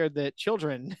they were scared that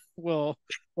children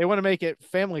they want to make it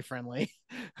family friendly.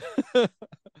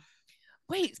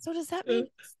 Wait, so does that mean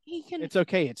he can? It's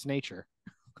okay. It's nature.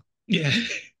 Yeah.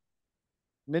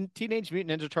 Teenage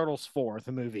Mutant Ninja Turtles 4,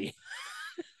 the movie.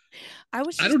 I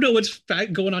don't know what's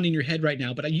going on in your head right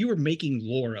now, but you are making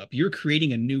lore up. You're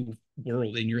creating a new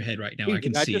world in your head right now. I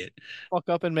can see it. Fuck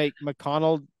up and make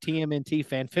McConnell TMNT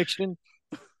fan fiction.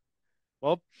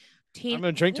 Well, I'm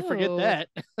gonna drink to forget that.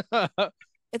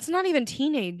 It's not even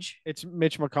teenage. It's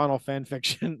Mitch McConnell fan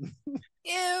fiction.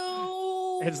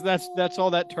 Ew. That's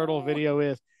all that turtle video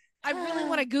is. I really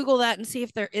want to Google that and see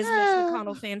if there is Mitch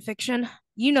McConnell fan fiction.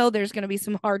 You know, there's going to be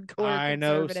some hardcore. I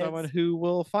know someone who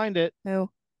will find it.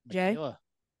 Who? Jay? Oh,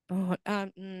 do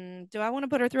I want to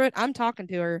put her through it? I'm talking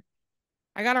to her.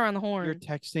 I got her on the horn. You're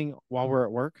texting while we're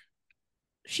at work?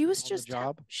 She was just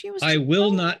job. I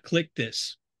will not click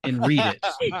this and read it.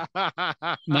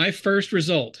 My first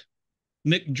result: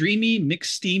 McDreamy,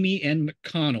 McSteamy, and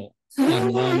McConnell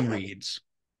on long reads.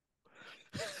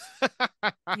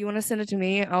 You want to send it to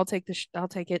me? I'll take the. I'll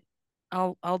take it.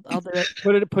 I'll do it.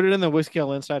 Put it in the Whiskey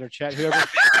Hill Insider chat. Whoever.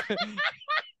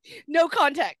 No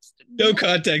context. No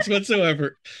context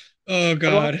whatsoever. Oh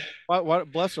God.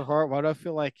 What? Bless her heart. Why do I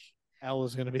feel like Elle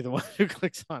is going to be the one who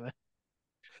clicks on it?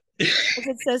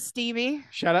 It says Stevie.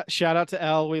 Shout out to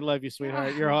Elle. We love you,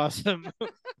 sweetheart. You're awesome.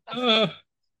 Oh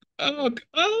no.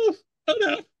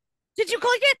 Did you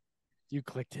click it? You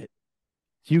clicked it.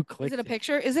 You clicked it. Is it a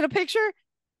picture? Is it a picture?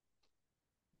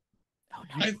 Oh,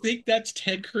 no. I think that's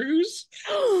Ted Cruz.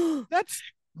 That's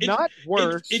not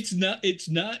worse. It's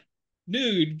not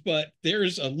nude, but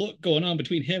there's a look going on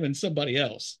between him and somebody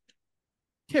else.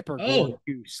 Tipper,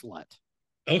 you slut.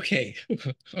 Okay.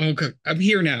 Oh, good. I'm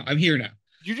here now. Did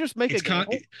you just make a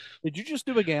gamble? Did you just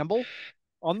do a gamble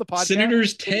on the podcast?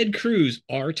 Senators Ted Cruz,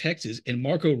 R. Texas, and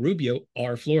Marco Rubio,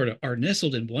 R. Florida, are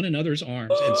nestled in one another's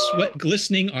arms and sweat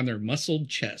glistening on their muscled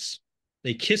chests.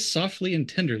 They kiss softly and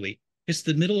tenderly. It's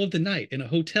the middle of the night in a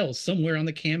hotel somewhere on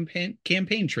the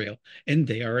campaign trail, and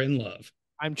they are in love.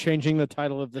 I'm changing the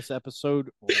title of this episode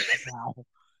right now.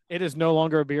 It is no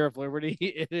longer a beer of liberty.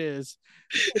 It is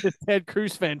Ted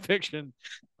Cruz fan fiction.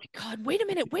 Oh my God, wait a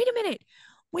minute.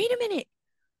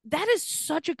 That is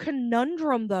such a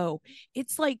conundrum, though.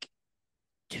 It's like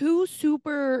two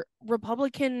super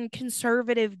Republican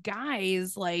conservative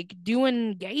guys like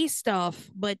doing gay stuff,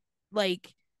 but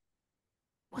like,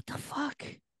 what the fuck?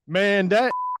 Man,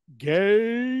 that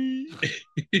gay.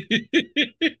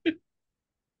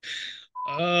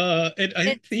 And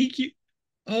I think you.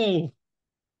 Oh,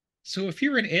 so if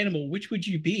you're an animal, which would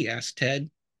you be? Asked Ted.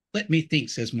 Let me think,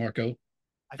 says Marco.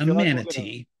 A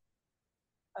manatee.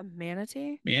 A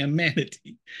manatee? Yeah,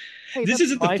 manatee. Hey, this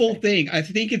isn't the full thing. I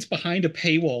think it's behind a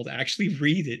paywall to actually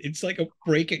read it. It's like a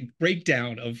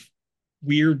breakdown of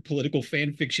weird political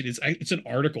fan fiction. It's an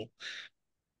article.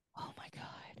 Oh my God.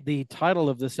 The title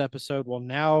of this episode will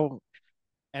now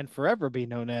and forever be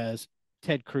known as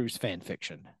Ted Cruz fan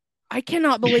fiction. I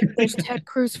cannot believe there's Ted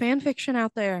Cruz fan fiction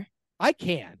out there. I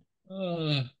can.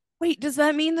 Wait, does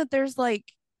that mean that there's like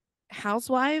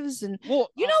housewives and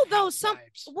though some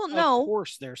no, of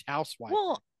course there's housewives.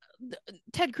 Well,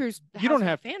 Ted Cruz you don't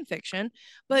have fan fiction,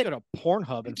 but go to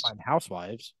Pornhub and find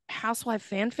housewives. Housewife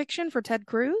fan fiction for Ted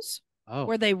Cruz? Oh,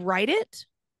 where they write it?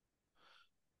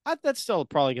 That's still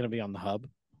probably going to be on the Hub.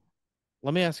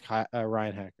 Let me ask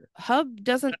Ryan Hacker. Hub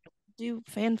doesn't do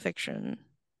fan fiction.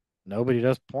 Nobody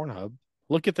does Pornhub.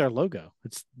 Look at their logo.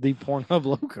 It's the Pornhub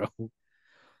logo.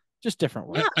 Just different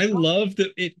way. I love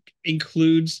that it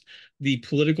includes the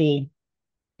political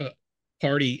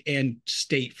party and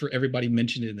state for everybody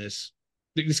mentioned in this.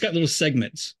 It's got little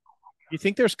segments. You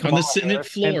think there's on the Senate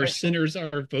floor, senators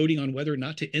are voting on whether or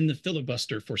not to end the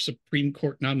filibuster for Supreme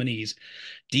Court nominees.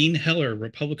 Dean Heller,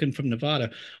 Republican from Nevada,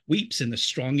 weeps in the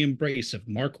strong embrace of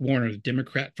Mark Warner, the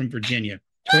Democrat from Virginia,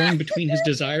 torn between his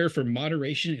desire for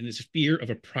moderation and his fear of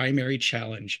a primary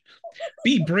challenge.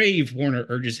 Be brave, Warner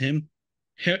urges him.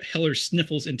 Heller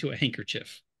sniffles into a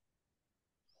handkerchief.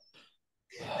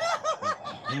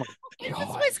 Oh is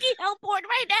this whiskey Hellport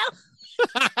right now?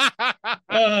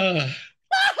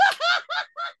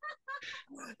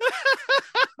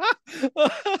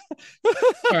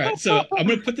 All right, so I'm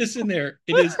going to put this in there.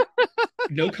 It is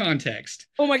no context.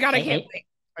 Oh my God, I can't wait.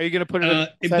 Are you going to put it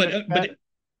in?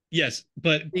 Yes,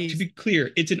 but to be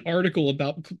clear, it's an article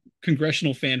about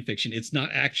congressional fan fiction. It's not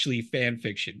actually fan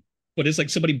fiction, but it's like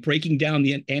somebody breaking down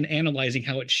and analyzing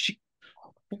how it's,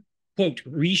 quote,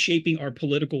 reshaping our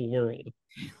political world.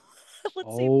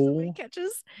 Let's see if somebody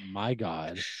catches. My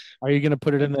God. Are you going to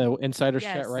put it in the insider's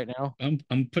chat right now?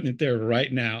 I'm putting it there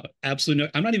right now. Absolutely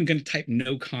no. I'm not even going to type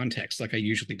no context like I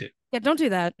usually do. Yeah, don't do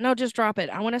that. No, just drop it.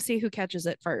 I want to see who catches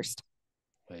it first.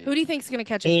 Wait. Who do you think is going to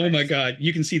catch it first? My God.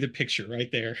 You can see the picture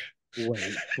right there.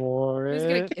 Wait for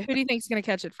it. Who do you think is going to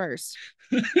catch it first?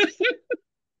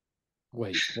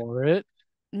 Wait for it.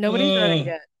 Nobody's read it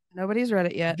yet. Nobody's read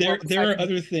it yet. There are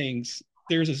other things.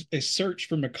 There's a search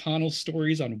for McConnell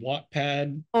stories on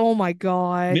Wattpad. Oh my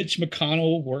God. Mitch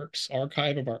McConnell Works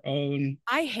Archive of Our Own.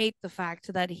 I hate the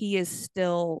fact that he is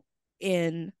still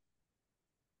in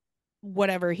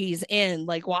whatever he's in.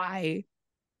 Like, why?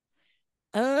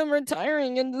 I'm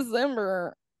retiring in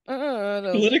December.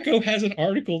 Politico has an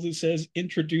article that says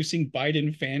introducing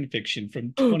Biden fan fiction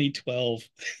from 2012.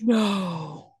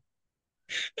 No.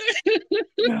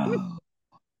 No.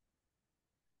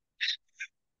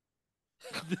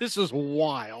 This is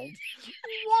wild.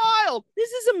 Wild. This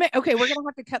is okay. We're gonna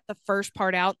have to cut the first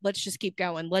part out. Let's just keep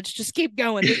going.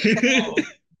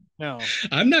 No,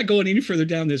 I'm not going any further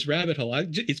down this rabbit hole.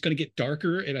 It's gonna get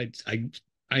darker, and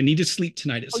I need to sleep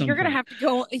tonight at some point. You're gonna have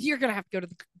to go to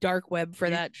the dark web for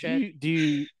that shit. Do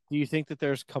you think that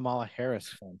there's Kamala Harris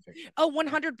fan fiction? Oh,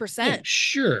 100%. Oh,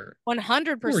 sure.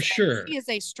 100%. For sure. He is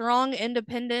a strong,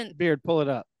 independent. Beard, pull it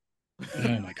up.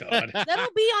 Oh my God.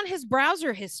 That'll be on his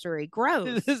browser history.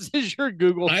 Gross. This is your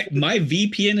Google. My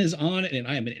VPN is on and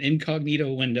I am in an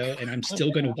incognito window and I'm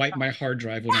still going to wipe my hard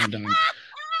drive when I'm done.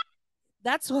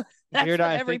 That's what Beard,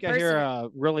 I every think person... I hear a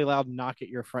really loud knock at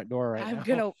your front door right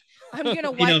now. I'm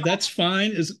gonna wipe that's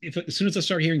fine. As soon as I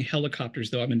start hearing helicopters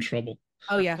though, I'm in trouble.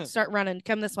 Oh yeah. Start running.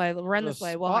 Come this way. Run this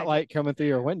way. Spotlight coming through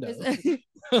your window.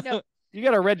 No. You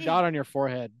got a red dot on your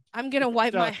forehead. I'm gonna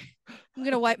wipe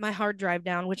my hard drive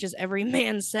down, which is every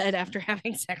man said after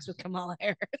having sex with Kamala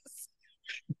Harris.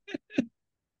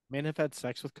 Men have had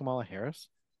sex with Kamala Harris?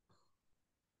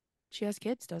 She has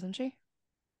kids, doesn't she?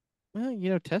 Well,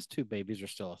 test tube babies are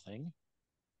still a thing.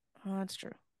 Oh, that's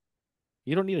true.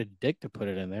 You don't need a dick to put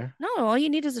it in there. No, all you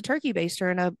need is a turkey baster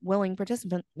and a willing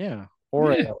participant. Yeah,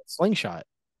 or a slingshot.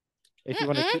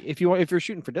 If you're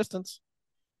shooting for distance.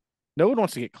 No one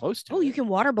wants to get close to it. Oh, you can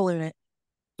water balloon it.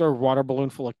 Their water balloon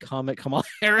full of cum at Kamala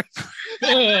Harris.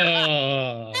 That's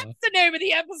the name of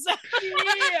the episode.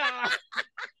 Yeah.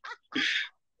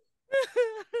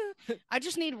 I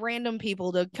just need random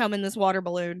people to come in this water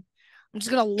balloon. I'm just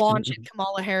gonna launch at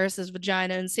Kamala Harris's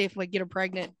vagina and see if we get her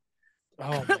pregnant. Oh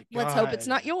my God. Let's hope it's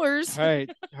not yours. All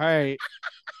right.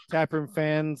 Taproom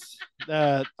fans,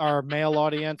 our male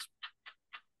audience.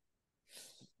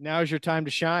 Now's your time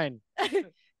to shine.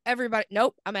 Everybody,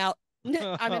 nope, I'm out.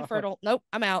 I'm infertile. Nope,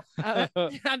 I'm out. I've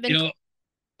been.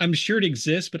 I'm sure it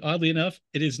exists, but oddly enough,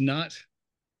 it is not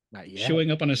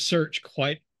showing up on a search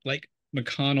quite like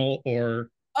McConnell or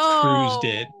Cruz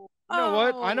did. You know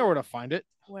what? I know where to find it.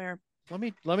 Where?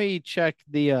 Let me check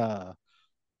the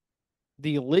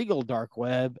legal dark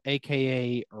web,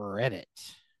 aka Reddit.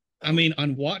 I mean,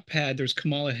 on Wattpad, there's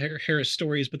Kamala Harris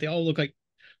stories, but they all look like,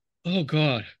 oh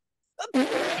God.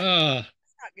 Not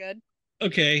good.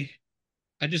 Okay.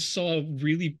 I just saw a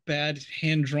really bad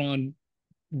hand-drawn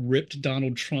ripped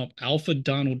Donald Trump, Alpha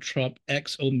Donald Trump,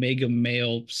 X Omega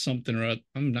male, something or other.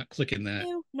 I'm not clicking that.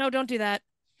 Ew. No, don't do that.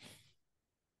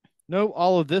 No,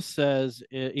 all of this says,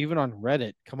 even on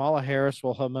Reddit, Kamala Harris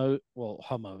will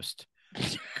host.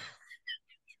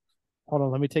 Hold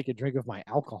on, let me take a drink of my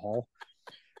alcohol.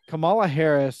 Kamala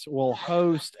Harris will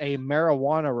host a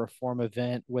marijuana reform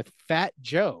event with Fat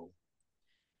Joe,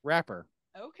 rapper.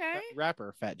 Okay.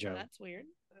 Rapper Fat Joe. That's weird.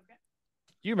 Okay.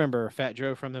 You remember Fat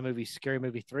Joe from the movie Scary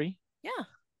Movie 3? Yeah.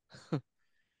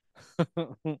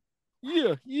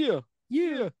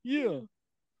 Yeah.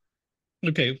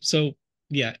 Okay, so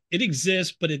yeah, it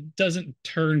exists, but it doesn't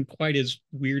turn quite as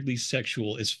weirdly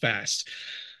sexual as Fast.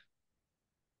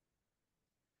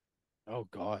 Oh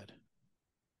God.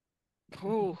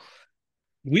 Ooh.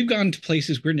 We've gone to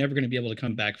places we're never going to be able to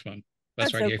come back from.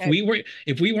 That's right. Okay.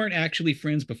 If we weren't actually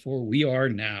friends before, we are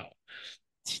now.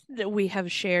 We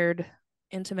have shared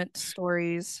intimate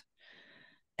stories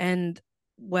and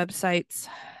websites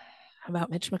about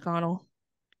Mitch McConnell.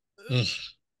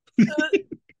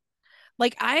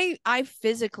 Like I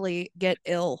physically get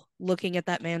ill looking at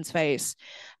that man's face,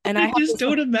 and I just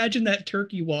don't imagine that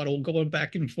turkey waddle going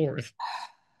back and forth.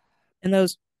 And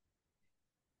those.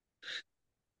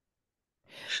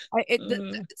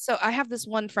 So I have this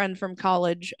one friend from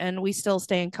college, and we still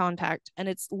stay in contact, and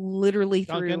it's literally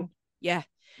Duncan? through. Yeah.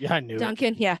 Yeah, I knew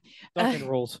Duncan, it. yeah. Duncan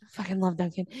rules. Fucking love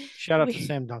Duncan. Shout out to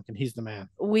Sam Duncan. He's the man.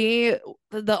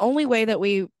 The only way that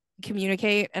we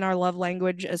communicate and our love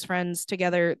language as friends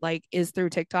together like is through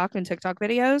TikTok and TikTok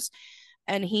videos.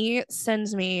 And he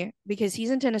sends me, because he's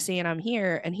in Tennessee and I'm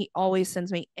here, and he always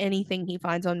sends me anything he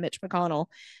finds on Mitch McConnell,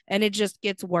 and it just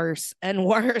gets worse and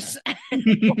worse and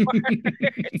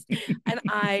worse. And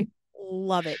I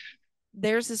love it.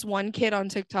 There's this one kid on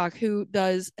TikTok who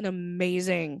does an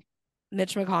amazing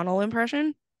Mitch McConnell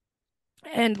impression,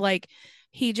 and like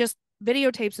he just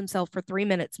videotapes himself for 3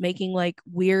 minutes making like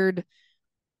weird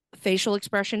facial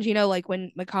expressions, like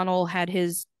when McConnell had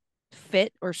his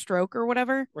fit or stroke or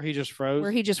whatever, where he just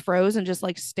froze and just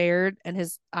like stared, and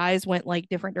his eyes went like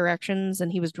different directions,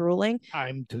 and he was drooling.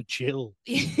 Time to chill.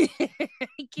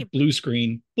 Blue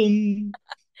screen. Boom.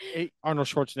 Arnold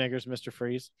Schwarzenegger's Mr.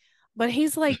 Freeze. But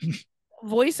he's like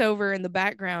voiceover in the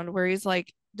background where he's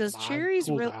like, does Cherry's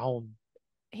really?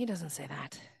 He doesn't say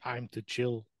that. Time to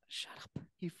chill. Shut up.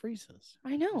 He freezes.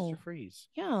 I know. Mr. Freeze.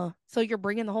 Yeah. So you're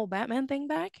bringing the whole Batman thing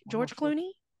back? George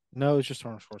Clooney? No, it's just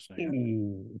Arnold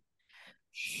Schwarzenegger.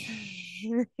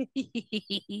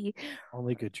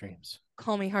 Only good dreams.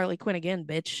 Call me Harley Quinn again,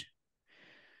 bitch.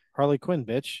 Harley Quinn,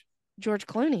 bitch. George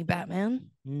Clooney,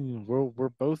 Batman. We're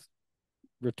both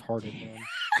retarded, man.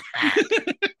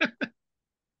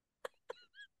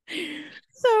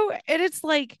 So, and it's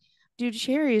like, do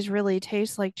cherries really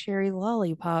taste like cherry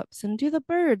lollipops? And do the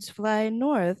birds fly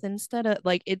north instead of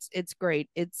like? It's great.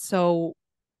 It's so.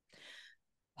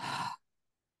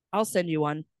 I'll send you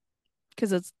one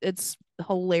because it's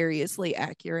hilariously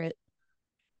accurate.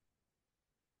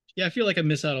 Yeah, I feel like I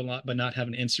miss out a lot by not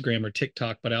having Instagram or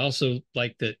TikTok, but I also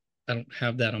like that I don't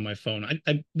have that on my phone.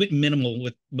 I went minimal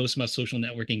with most of my social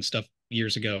networking stuff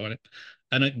years ago,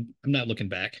 and I'm not looking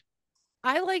back.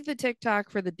 I like the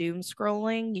TikTok for the doom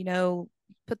scrolling,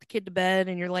 put the kid to bed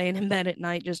and you're laying in bed at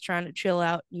night just trying to chill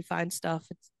out and you find stuff.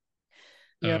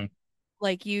 It's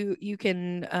like you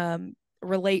can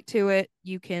relate to it.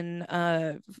 You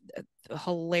can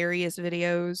hilarious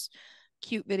videos,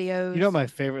 cute videos. You know my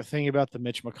favorite thing about the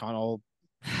Mitch McConnell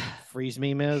freeze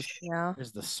meme is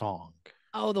the song.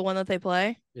 Oh, the one that they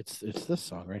play? It's this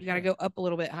song right here. You got to go up a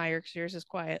little bit higher because yours is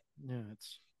quiet. Yeah,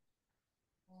 it's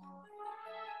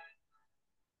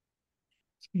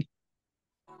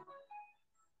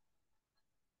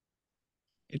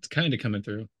it's kind of coming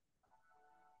through.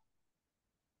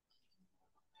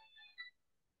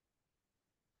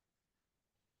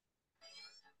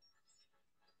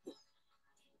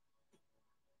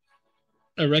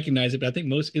 I recognize it, but I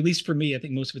think at least for me, I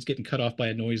think most of it's getting cut off by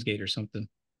a noise gate or something.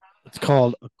 It's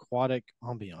called aquatic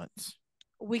ambiance.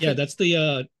 That's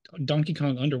the Donkey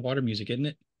Kong underwater music, isn't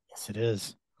it? Yes, it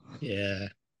is. Yeah.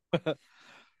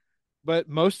 But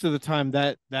most of the time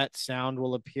that sound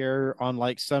will appear on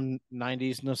like some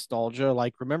 90s nostalgia.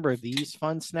 Like, remember these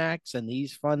fun snacks and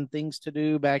these fun things to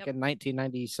do back in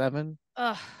 1997?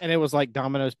 And it was like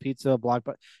Domino's Pizza,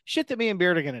 Blockbuster. Shit that me and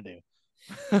Beard are going to do.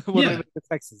 When we move to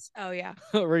Texas. Oh, yeah.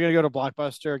 We're going to go to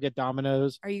Blockbuster, get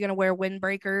Domino's. Are you going to wear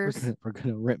windbreakers? We're going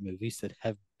to rent movies that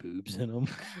have boobs in them.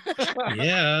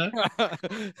 Yeah.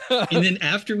 And then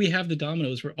after we have the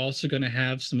Domino's, we're also going to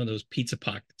have some of those pizza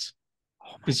pockets.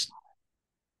 Oh my God.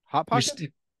 Hot Pockets?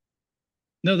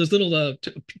 No, those little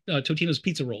Totino's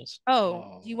pizza rolls.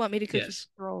 Oh, you want me to cook Yes.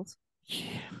 you rolls? Yeah.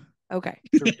 Okay.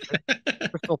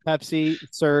 Crystal Pepsi,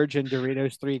 Surge, and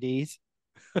Doritos 3Ds.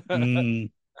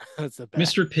 That's the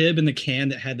best. Mr. Pibb in the can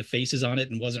that had the faces on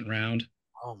it and wasn't round.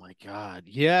 Oh my God.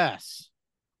 Yes.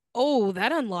 Oh,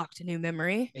 that unlocked a new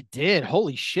memory. It did.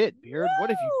 Holy shit, Beard. What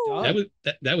have you Woo!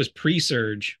 done? That was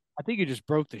pre-surge. I think you just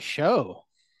broke the show.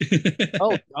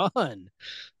 Oh, done.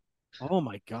 Oh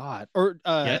my God. Or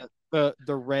Yeah. the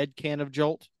red can of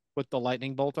Jolt with the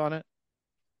lightning bolt on it.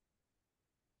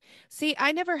 See,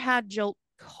 I never had Jolt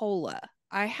Cola.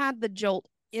 I had the Jolt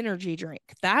energy drink.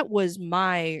 That was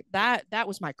my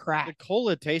The crack.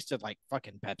 cola tasted like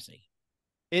fucking Pepsi.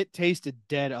 It tasted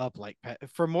dead up like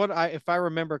from what if I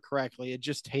remember correctly, it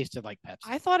just tasted like Pepsi.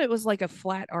 I thought it was like a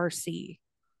flat RC.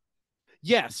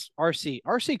 Yes,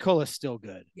 RC Cola is still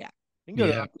good. Yeah. You can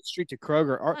go to the street to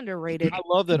Kroger. Underrated. I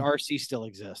love that RC still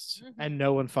exists and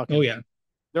no one fucking. Oh yeah.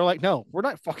 They're like, no, we're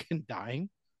not fucking dying.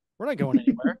 We're not going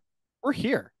anywhere. We're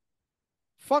here.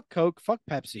 Fuck Coke. Fuck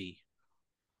Pepsi.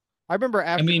 I remember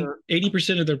after. I mean,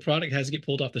 80% of their product has to get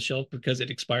pulled off the shelf because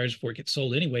it expires before it gets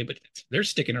sold anyway. But they're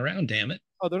sticking around. Damn it.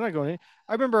 Oh, they're not going.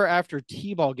 I remember after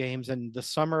T-ball games in the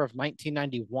summer of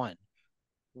 1991.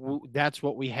 That's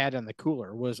what we had in the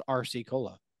cooler was RC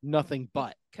Cola. Nothing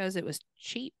but because it was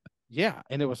cheap. Yeah,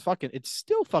 and it was it's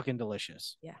still fucking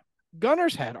delicious. Yeah.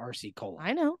 Gunners had RC Cola.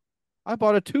 I know. I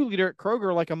bought a 2-liter at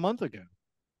Kroger like a month ago.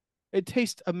 It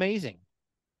tastes amazing.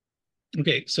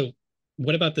 Okay, so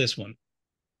what about this one?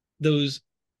 Those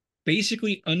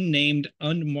basically unnamed,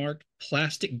 unmarked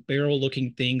plastic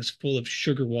barrel-looking things full of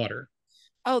sugar water.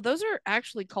 Oh, those are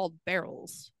actually called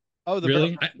barrels. Oh,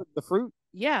 really? The fruit?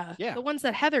 Yeah. Yeah. The ones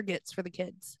that Heather gets for the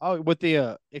kids. Oh, with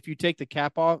the if you take the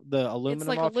cap off, the aluminum it's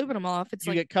like off, aluminum off. It's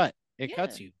you like get cut. It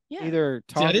cuts you. Yeah. Either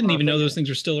See, I didn't even know those things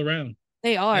are still around.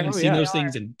 They are. I haven't seen those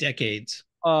things in decades.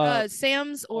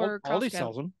 Sam's or Aldi Costco.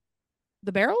 sells them.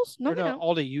 The barrels? No, no, no.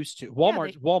 Aldi used to.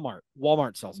 Walmart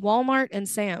sells them. Walmart and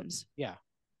Sam's. Yeah.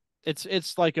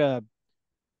 It's like a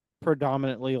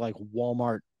predominantly like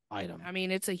Walmart item. I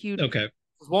mean, it's a huge. Okay.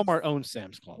 Walmart owns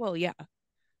Sam's Club. Well, yeah.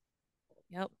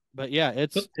 Yep. But yeah,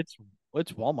 it's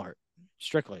Walmart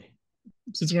strictly.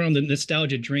 Since we're on the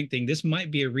nostalgia drink thing, this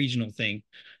might be a regional thing.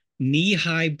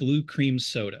 Knee-high blue cream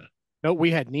soda. No, we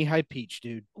had knee-high peach,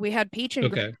 dude. We had peach and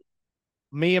okay.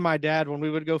 Me and my dad, when we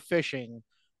would go fishing,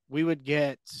 we would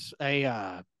get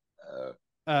a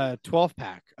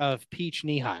 12-pack of peach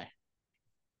knee-high.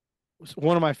 It's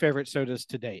one of my favorite sodas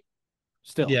to date.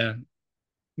 Still. Yeah.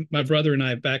 My brother and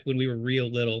I, back when we were real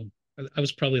little, I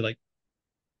was probably like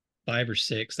 5 or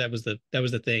 6. That was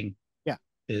the thing. Yeah.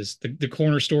 Is the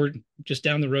corner store just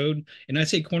down the road. And I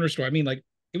say corner store, I mean like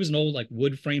it was an old like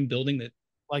wood frame building that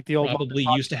like the old probably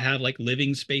used to have like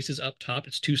living spaces up top.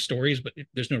 It's 2 stories, but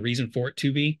there's no reason for it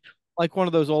to be. Like one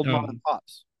of those old mom and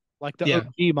pops. Like the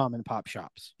OG mom and pop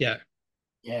shops. Yeah.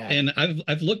 Yeah. And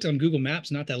I've looked on Google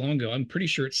Maps not that long ago. I'm pretty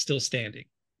sure it's still standing,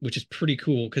 which is pretty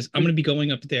cool because I'm going to be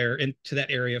going up there and to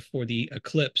that area for the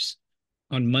eclipse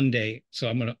on Monday. So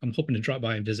I'm hoping to drop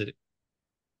by and visit it.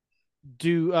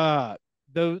 Do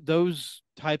those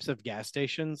types of gas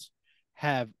stations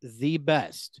have the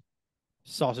best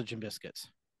sausage and biscuits?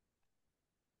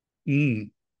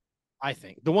 I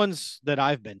think the ones that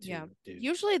I've been to. Yeah. Dude.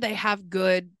 Usually they have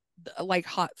good like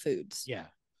hot foods. Yeah.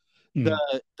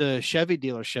 The Chevy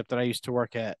dealership that I used to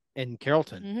work at in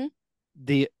Carrollton,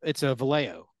 it's a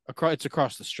Vallejo. It's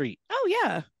across the street. Oh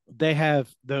yeah. They have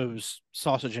those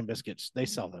sausage and biscuits. They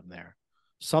sell them there.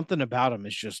 Something about them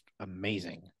is just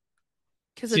amazing.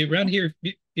 See, around here,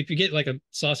 if you get like a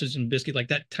sausage and biscuit, like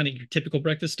that kind of your typical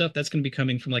breakfast stuff, that's going to be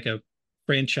coming from like a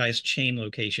franchise chain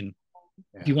location.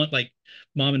 Yeah. If you want like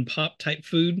mom and pop type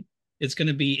food, it's going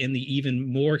to be in the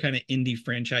even more kind of indie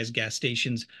franchise gas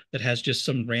stations that has just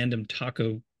some random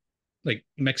taco, like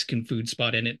Mexican food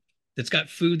spot in it that's got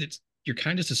food that's you're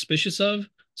kind of suspicious of.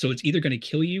 So it's either going to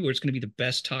kill you or it's going to be the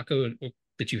best taco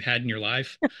that you had in your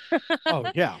life. Oh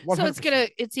yeah. 100%. So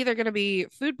it's either going to be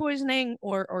food poisoning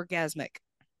or orgasmic.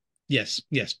 Yes,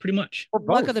 pretty much. Or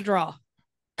luck of the draw.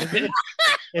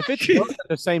 If it's both at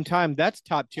the same time, that's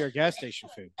top tier gas station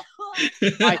food.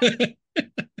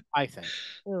 I think.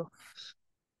 Ew.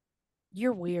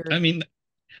 You're weird. I mean,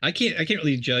 I can't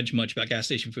really judge much about gas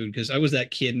station food because I was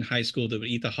that kid in high school that would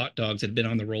eat the hot dogs that had been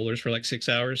on the rollers for like 6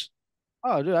 hours.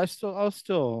 Oh, dude, I'll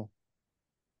still,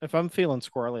 if I'm feeling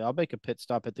squirrely, I'll make a pit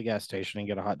stop at the gas station and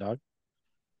get a hot dog.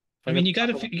 I mean, you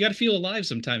gotta feel alive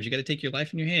sometimes. You gotta take your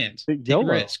life in your hands. Take a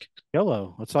risk.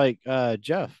 YOLO. It's like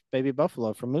Jeff, Baby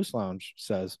Buffalo from Moose Lounge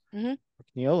says. Mm-hmm.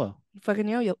 YOLO. Fucking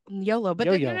YOLO. But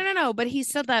no. But he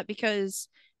said that because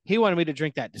he wanted me to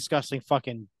drink that disgusting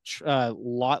fucking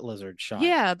lot lizard shot.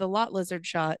 Yeah, the lot lizard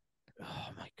shot. Oh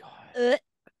my god.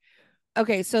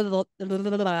 Okay, so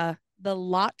the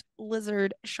lot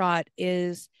lizard shot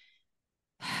is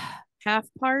half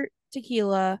part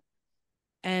tequila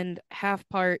and half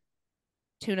part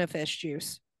tuna fish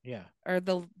juice, Yeah. or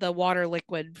the water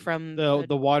liquid from The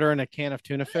water in a can of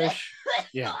tuna fish.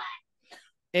 Yeah.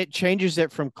 It changes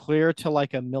it from clear to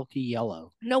like a milky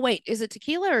yellow. No, wait, is it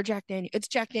tequila or Jack Daniels? It's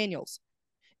Jack Daniels.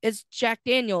 It's Jack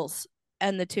Daniels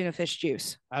and the tuna fish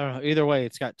juice. I don't know. Either way,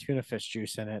 it's got tuna fish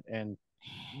juice in it. And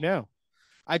no,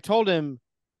 I told him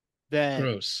that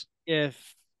Gross.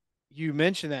 if you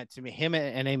mention that to me, him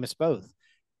and Amos both,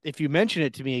 if you mention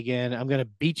it to me again, I'm going to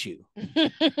beat you.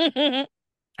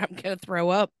 I'm going to throw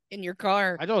up in your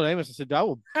car. I told Amos, I said,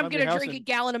 I'm going to drink a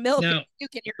gallon of milk and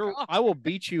puke in your car. I will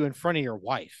beat you in front of your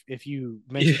wife if you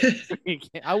mention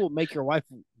it. I will make your wife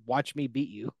watch me beat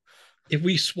you. If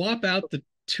we swap out the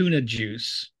tuna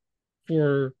juice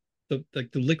for the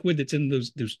liquid that's in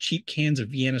those cheap cans of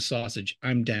Vienna sausage,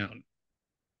 I'm down.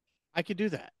 I could do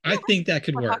that. I think that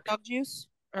could work. Hot dog juice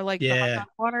or like the hot dog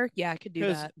water. Yeah, I could do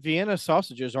that. Vienna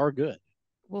sausages are good.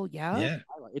 Well, yeah. Yeah.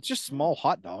 It's just small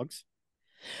hot dogs.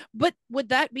 But would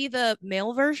that be the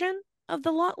male version of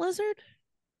the lot lizard?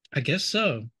 I guess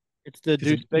so. It's the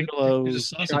Deuce Bigelow. There's a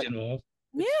sausage involved.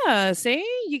 Yeah, see,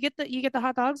 you get the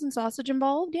hot dogs and sausage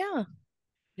involved. Yeah.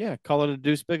 Yeah, call it a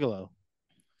Deuce Bigelow.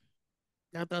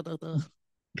 I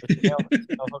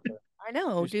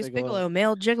know, Deuce Bigelow,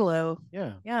 male gigolo.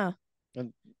 Yeah. Yeah.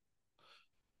 And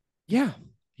yeah.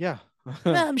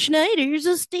 Rob Schneider's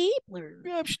a stapler.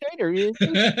 Rob Schneider is.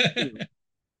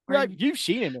 You've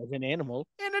seen him as an animal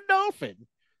and a dolphin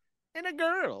and a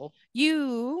girl.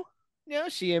 You now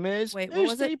see him as what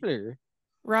was stapler. It?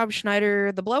 Rob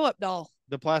Schneider, the blow up doll.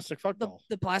 The plastic fuck doll.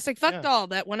 The plastic fuck doll,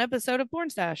 that one episode of Porn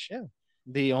Stash. Yeah.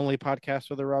 The only podcast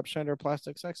with a Rob Schneider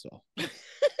plastic sex doll.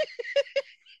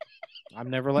 I'm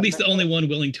never at least the only one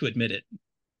willing to admit it.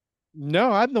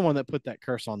 No, I'm the one that put that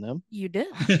curse on them. You did.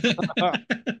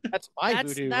 That's my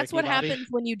voodoo. That's what happens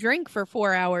when you drink for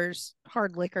 4 hours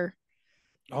hard liquor.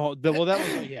 Oh, well, that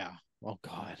was yeah. Oh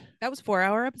God, that was a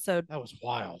 4-hour episode. That was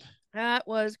wild. That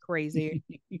was crazy.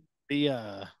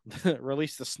 The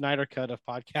release the Snyder cut of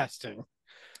podcasting.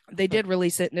 They did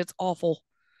release it, and it's awful.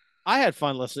 I had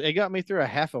fun listening. It got me through a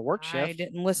half a work shift. I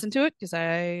didn't listen to it because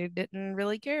I didn't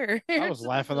really care. I was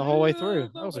laughing the whole way through.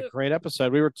 That was a great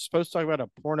episode. We were supposed to talk about a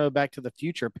porno Back to the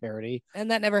Future parody.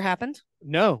 And that never happened?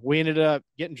 No, we ended up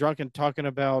getting drunk and talking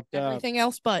about everything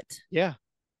else but. Yeah.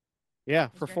 Yeah,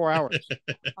 for 4 hours.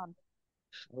 It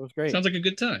was great. Sounds like a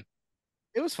good time.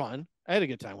 It was fun. I had a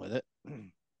good time with it.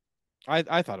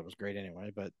 I thought it was great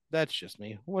anyway, but that's just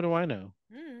me. What do I know?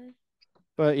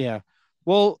 But yeah.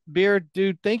 Well, Beard,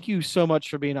 dude, thank you so much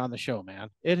for being on the show, man.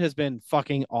 It has been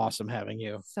fucking awesome having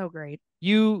you. So great.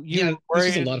 You this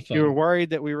is a lot of fun. You were worried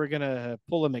that we were gonna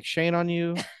pull a McShane on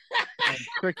you and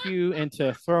trick you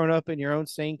into throwing up in your own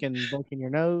sink and blinking your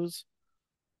nose.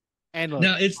 And look,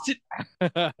 now it's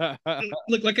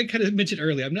look, like I kind of mentioned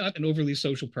earlier, I'm not an overly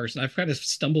social person. I've kind of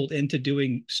stumbled into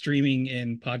doing streaming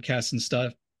and podcasts and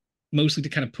stuff, mostly to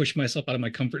kind of push myself out of my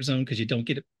comfort zone, because you don't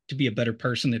get to be a better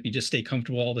person if you just stay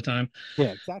comfortable all the time.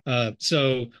 Yeah, exactly.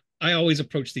 So I always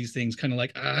approach these things kind of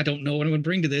like, I don't know what I'm going to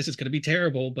bring to this. It's going to be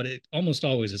terrible, but it almost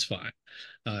always is fine.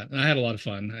 And I had a lot of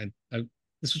fun.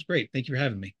 This was great. Thank you for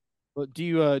having me. Well, do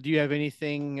you have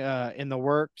anything in the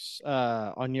works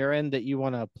on your end that you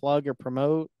want to plug or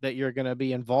promote that you're going to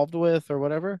be involved with or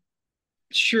whatever?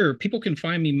 Sure. People can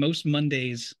find me most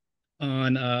Mondays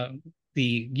on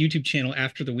the YouTube channel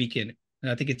After the Weekend.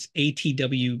 I think it's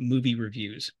ATW Movie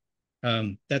Reviews.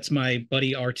 That's my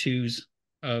buddy R2's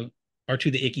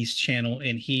R2 the Icky's channel,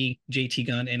 and JT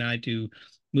Gunn, and I do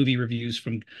movie reviews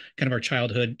from kind of our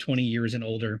childhood, 20 years and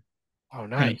older. Oh,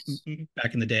 nice.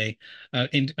 Back in the day.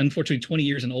 And unfortunately, 20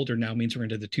 years and older now means we're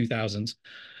into the 2000s.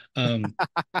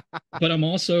 But I'm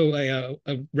also a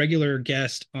regular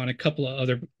guest on a couple of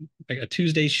other, like a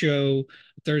Tuesday show,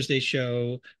 a Thursday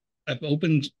show. I've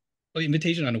opened an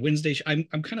invitation on a Wednesday show. I'm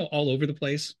kind of all over the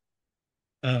place.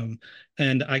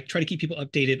 And I try to keep people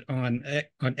updated on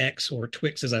X, or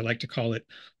Twix, as I like to call it.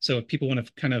 So if people want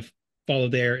to kind of follow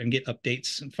there and get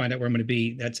updates and find out where I'm going to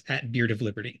be, that's at Beard of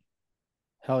Liberty.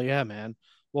 Hell yeah, man.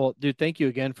 Well, dude, thank you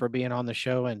again for being on the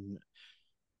show and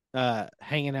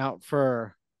hanging out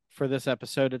for this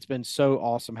episode. It's been so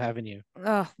awesome having you.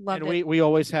 Oh, loved it. We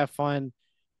always have fun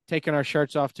taking our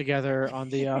shirts off together on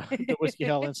the Whiskey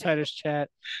Hell Insiders chat.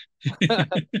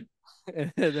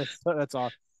 That's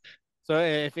awesome. So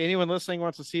if anyone listening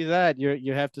wants to see that,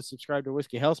 you have to subscribe to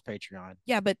Whiskey Hell's Patreon.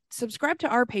 Yeah, but subscribe to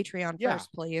our Patreon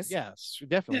first, please. Yes,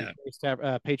 definitely. Yeah.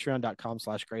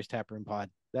 Patreon.com/Grace Taproom Pod.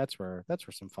 That's where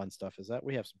some fun stuff is at.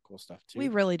 We have some cool stuff too. We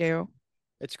really do.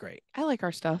 It's great. I like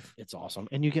our stuff. It's awesome.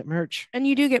 And you get merch. And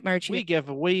you do get merch. We give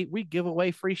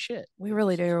away free shit. We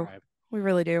really do. We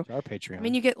really do. It's our Patreon. I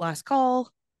mean, you get Last Call,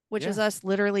 which is us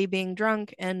literally being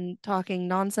drunk and talking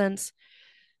nonsense.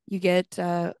 You get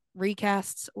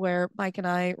recasts where Mike and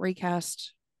I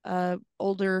recast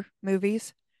older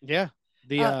movies. Yeah.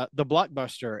 The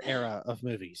blockbuster era of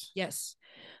movies. Yes.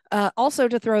 Also,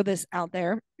 to throw this out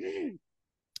there,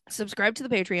 subscribe to the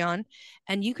Patreon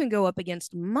and you can go up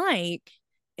against Mike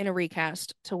in a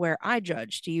recast to where I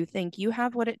judge. Do you think you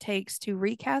have what it takes to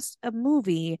recast a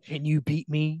movie? Can you beat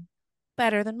me?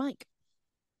 Better than Mike.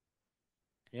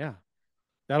 Yeah.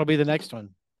 That'll be the next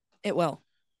one. It will.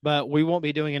 But we won't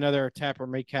be doing another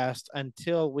Taproom recast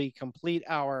until we complete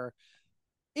our,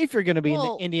 if you're going to be in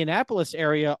the Indianapolis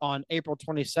area on April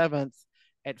 27th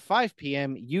at 5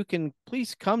 p.m., you can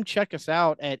please come check us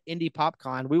out at Indie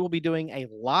PopCon. We will be doing a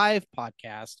live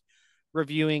podcast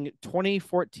reviewing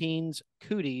 2014's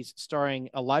Cooties starring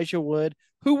Elijah Wood,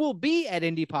 who will be at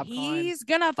Indie PopCon. He's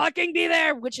gonna fucking be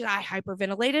there, which I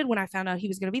hyperventilated when I found out he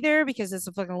was gonna be there because it's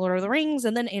the fucking Lord of the Rings,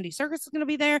 and then Andy Serkis is gonna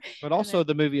be there. But also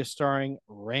the movie is starring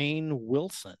Rainn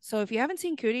Wilson. So if you haven't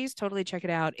seen Cooties, totally check it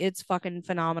out. It's fucking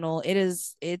phenomenal.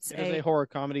 It's a horror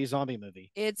comedy zombie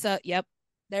movie. It's yep,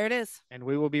 there it is. And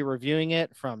we will be reviewing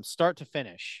it from start to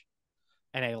finish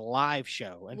and a live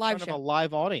show in front of a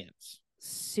live audience.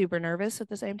 Super nervous at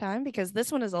the same time because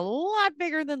this one is a lot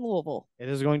bigger than Louisville. It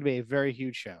is going to be a very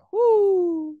huge show.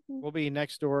 Woo! We'll be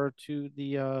next door to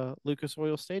the Lucas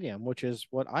Oil Stadium, which is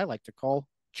what I like to call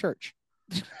church.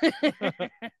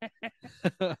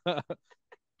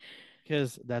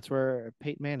 Because that's where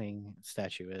Peyton Manning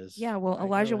statue is. Yeah, well,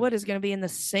 Elijah Wood is going to be in the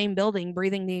same building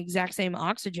breathing the exact same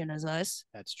oxygen as us.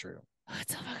 That's true.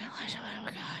 It's a fucking Elijah Wood. Oh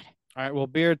my God. All right. Well,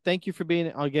 Beard, thank you for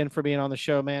being on the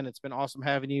show, man. It's been awesome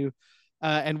having you.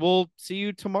 And we'll see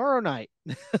you tomorrow night.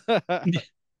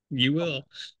 You will.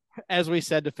 As we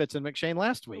said to Fitz and McShane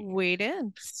last week. We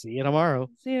did. See you tomorrow.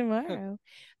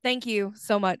 Thank you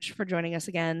so much for joining us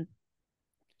again.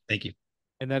 Thank you.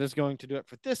 And that is going to do it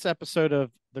for this episode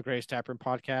of the Grace Taproom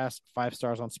Podcast. 5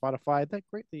 stars on Spotify. That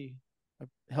greatly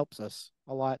helps us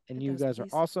a lot. And you guys are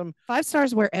awesome. 5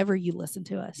 stars wherever you listen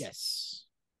to us. Yes.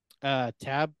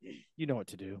 Tab, you know what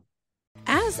to do.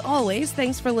 As always,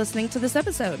 thanks for listening to this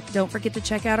episode. Don't forget to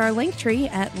check out our link tree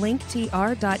at linktr.ee/Gray's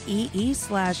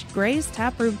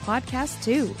Taproom Podcast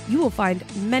 2. You will find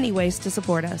many ways to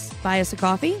support us. Buy us a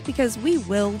coffee because we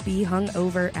will be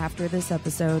hungover after this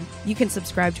episode. You can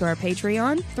subscribe to our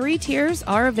Patreon. 3 tiers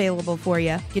are available for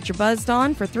you. Get your buzzed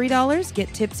on for $3,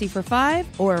 get tipsy for $5,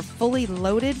 or fully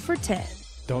loaded for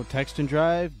 $10. Don't text and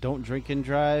drive, don't drink and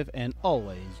drive, and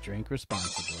always drink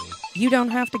responsibly. You don't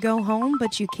have to go home,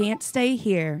 but you can't stay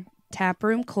here.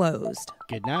 Taproom closed.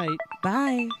 Good night.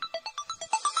 Bye.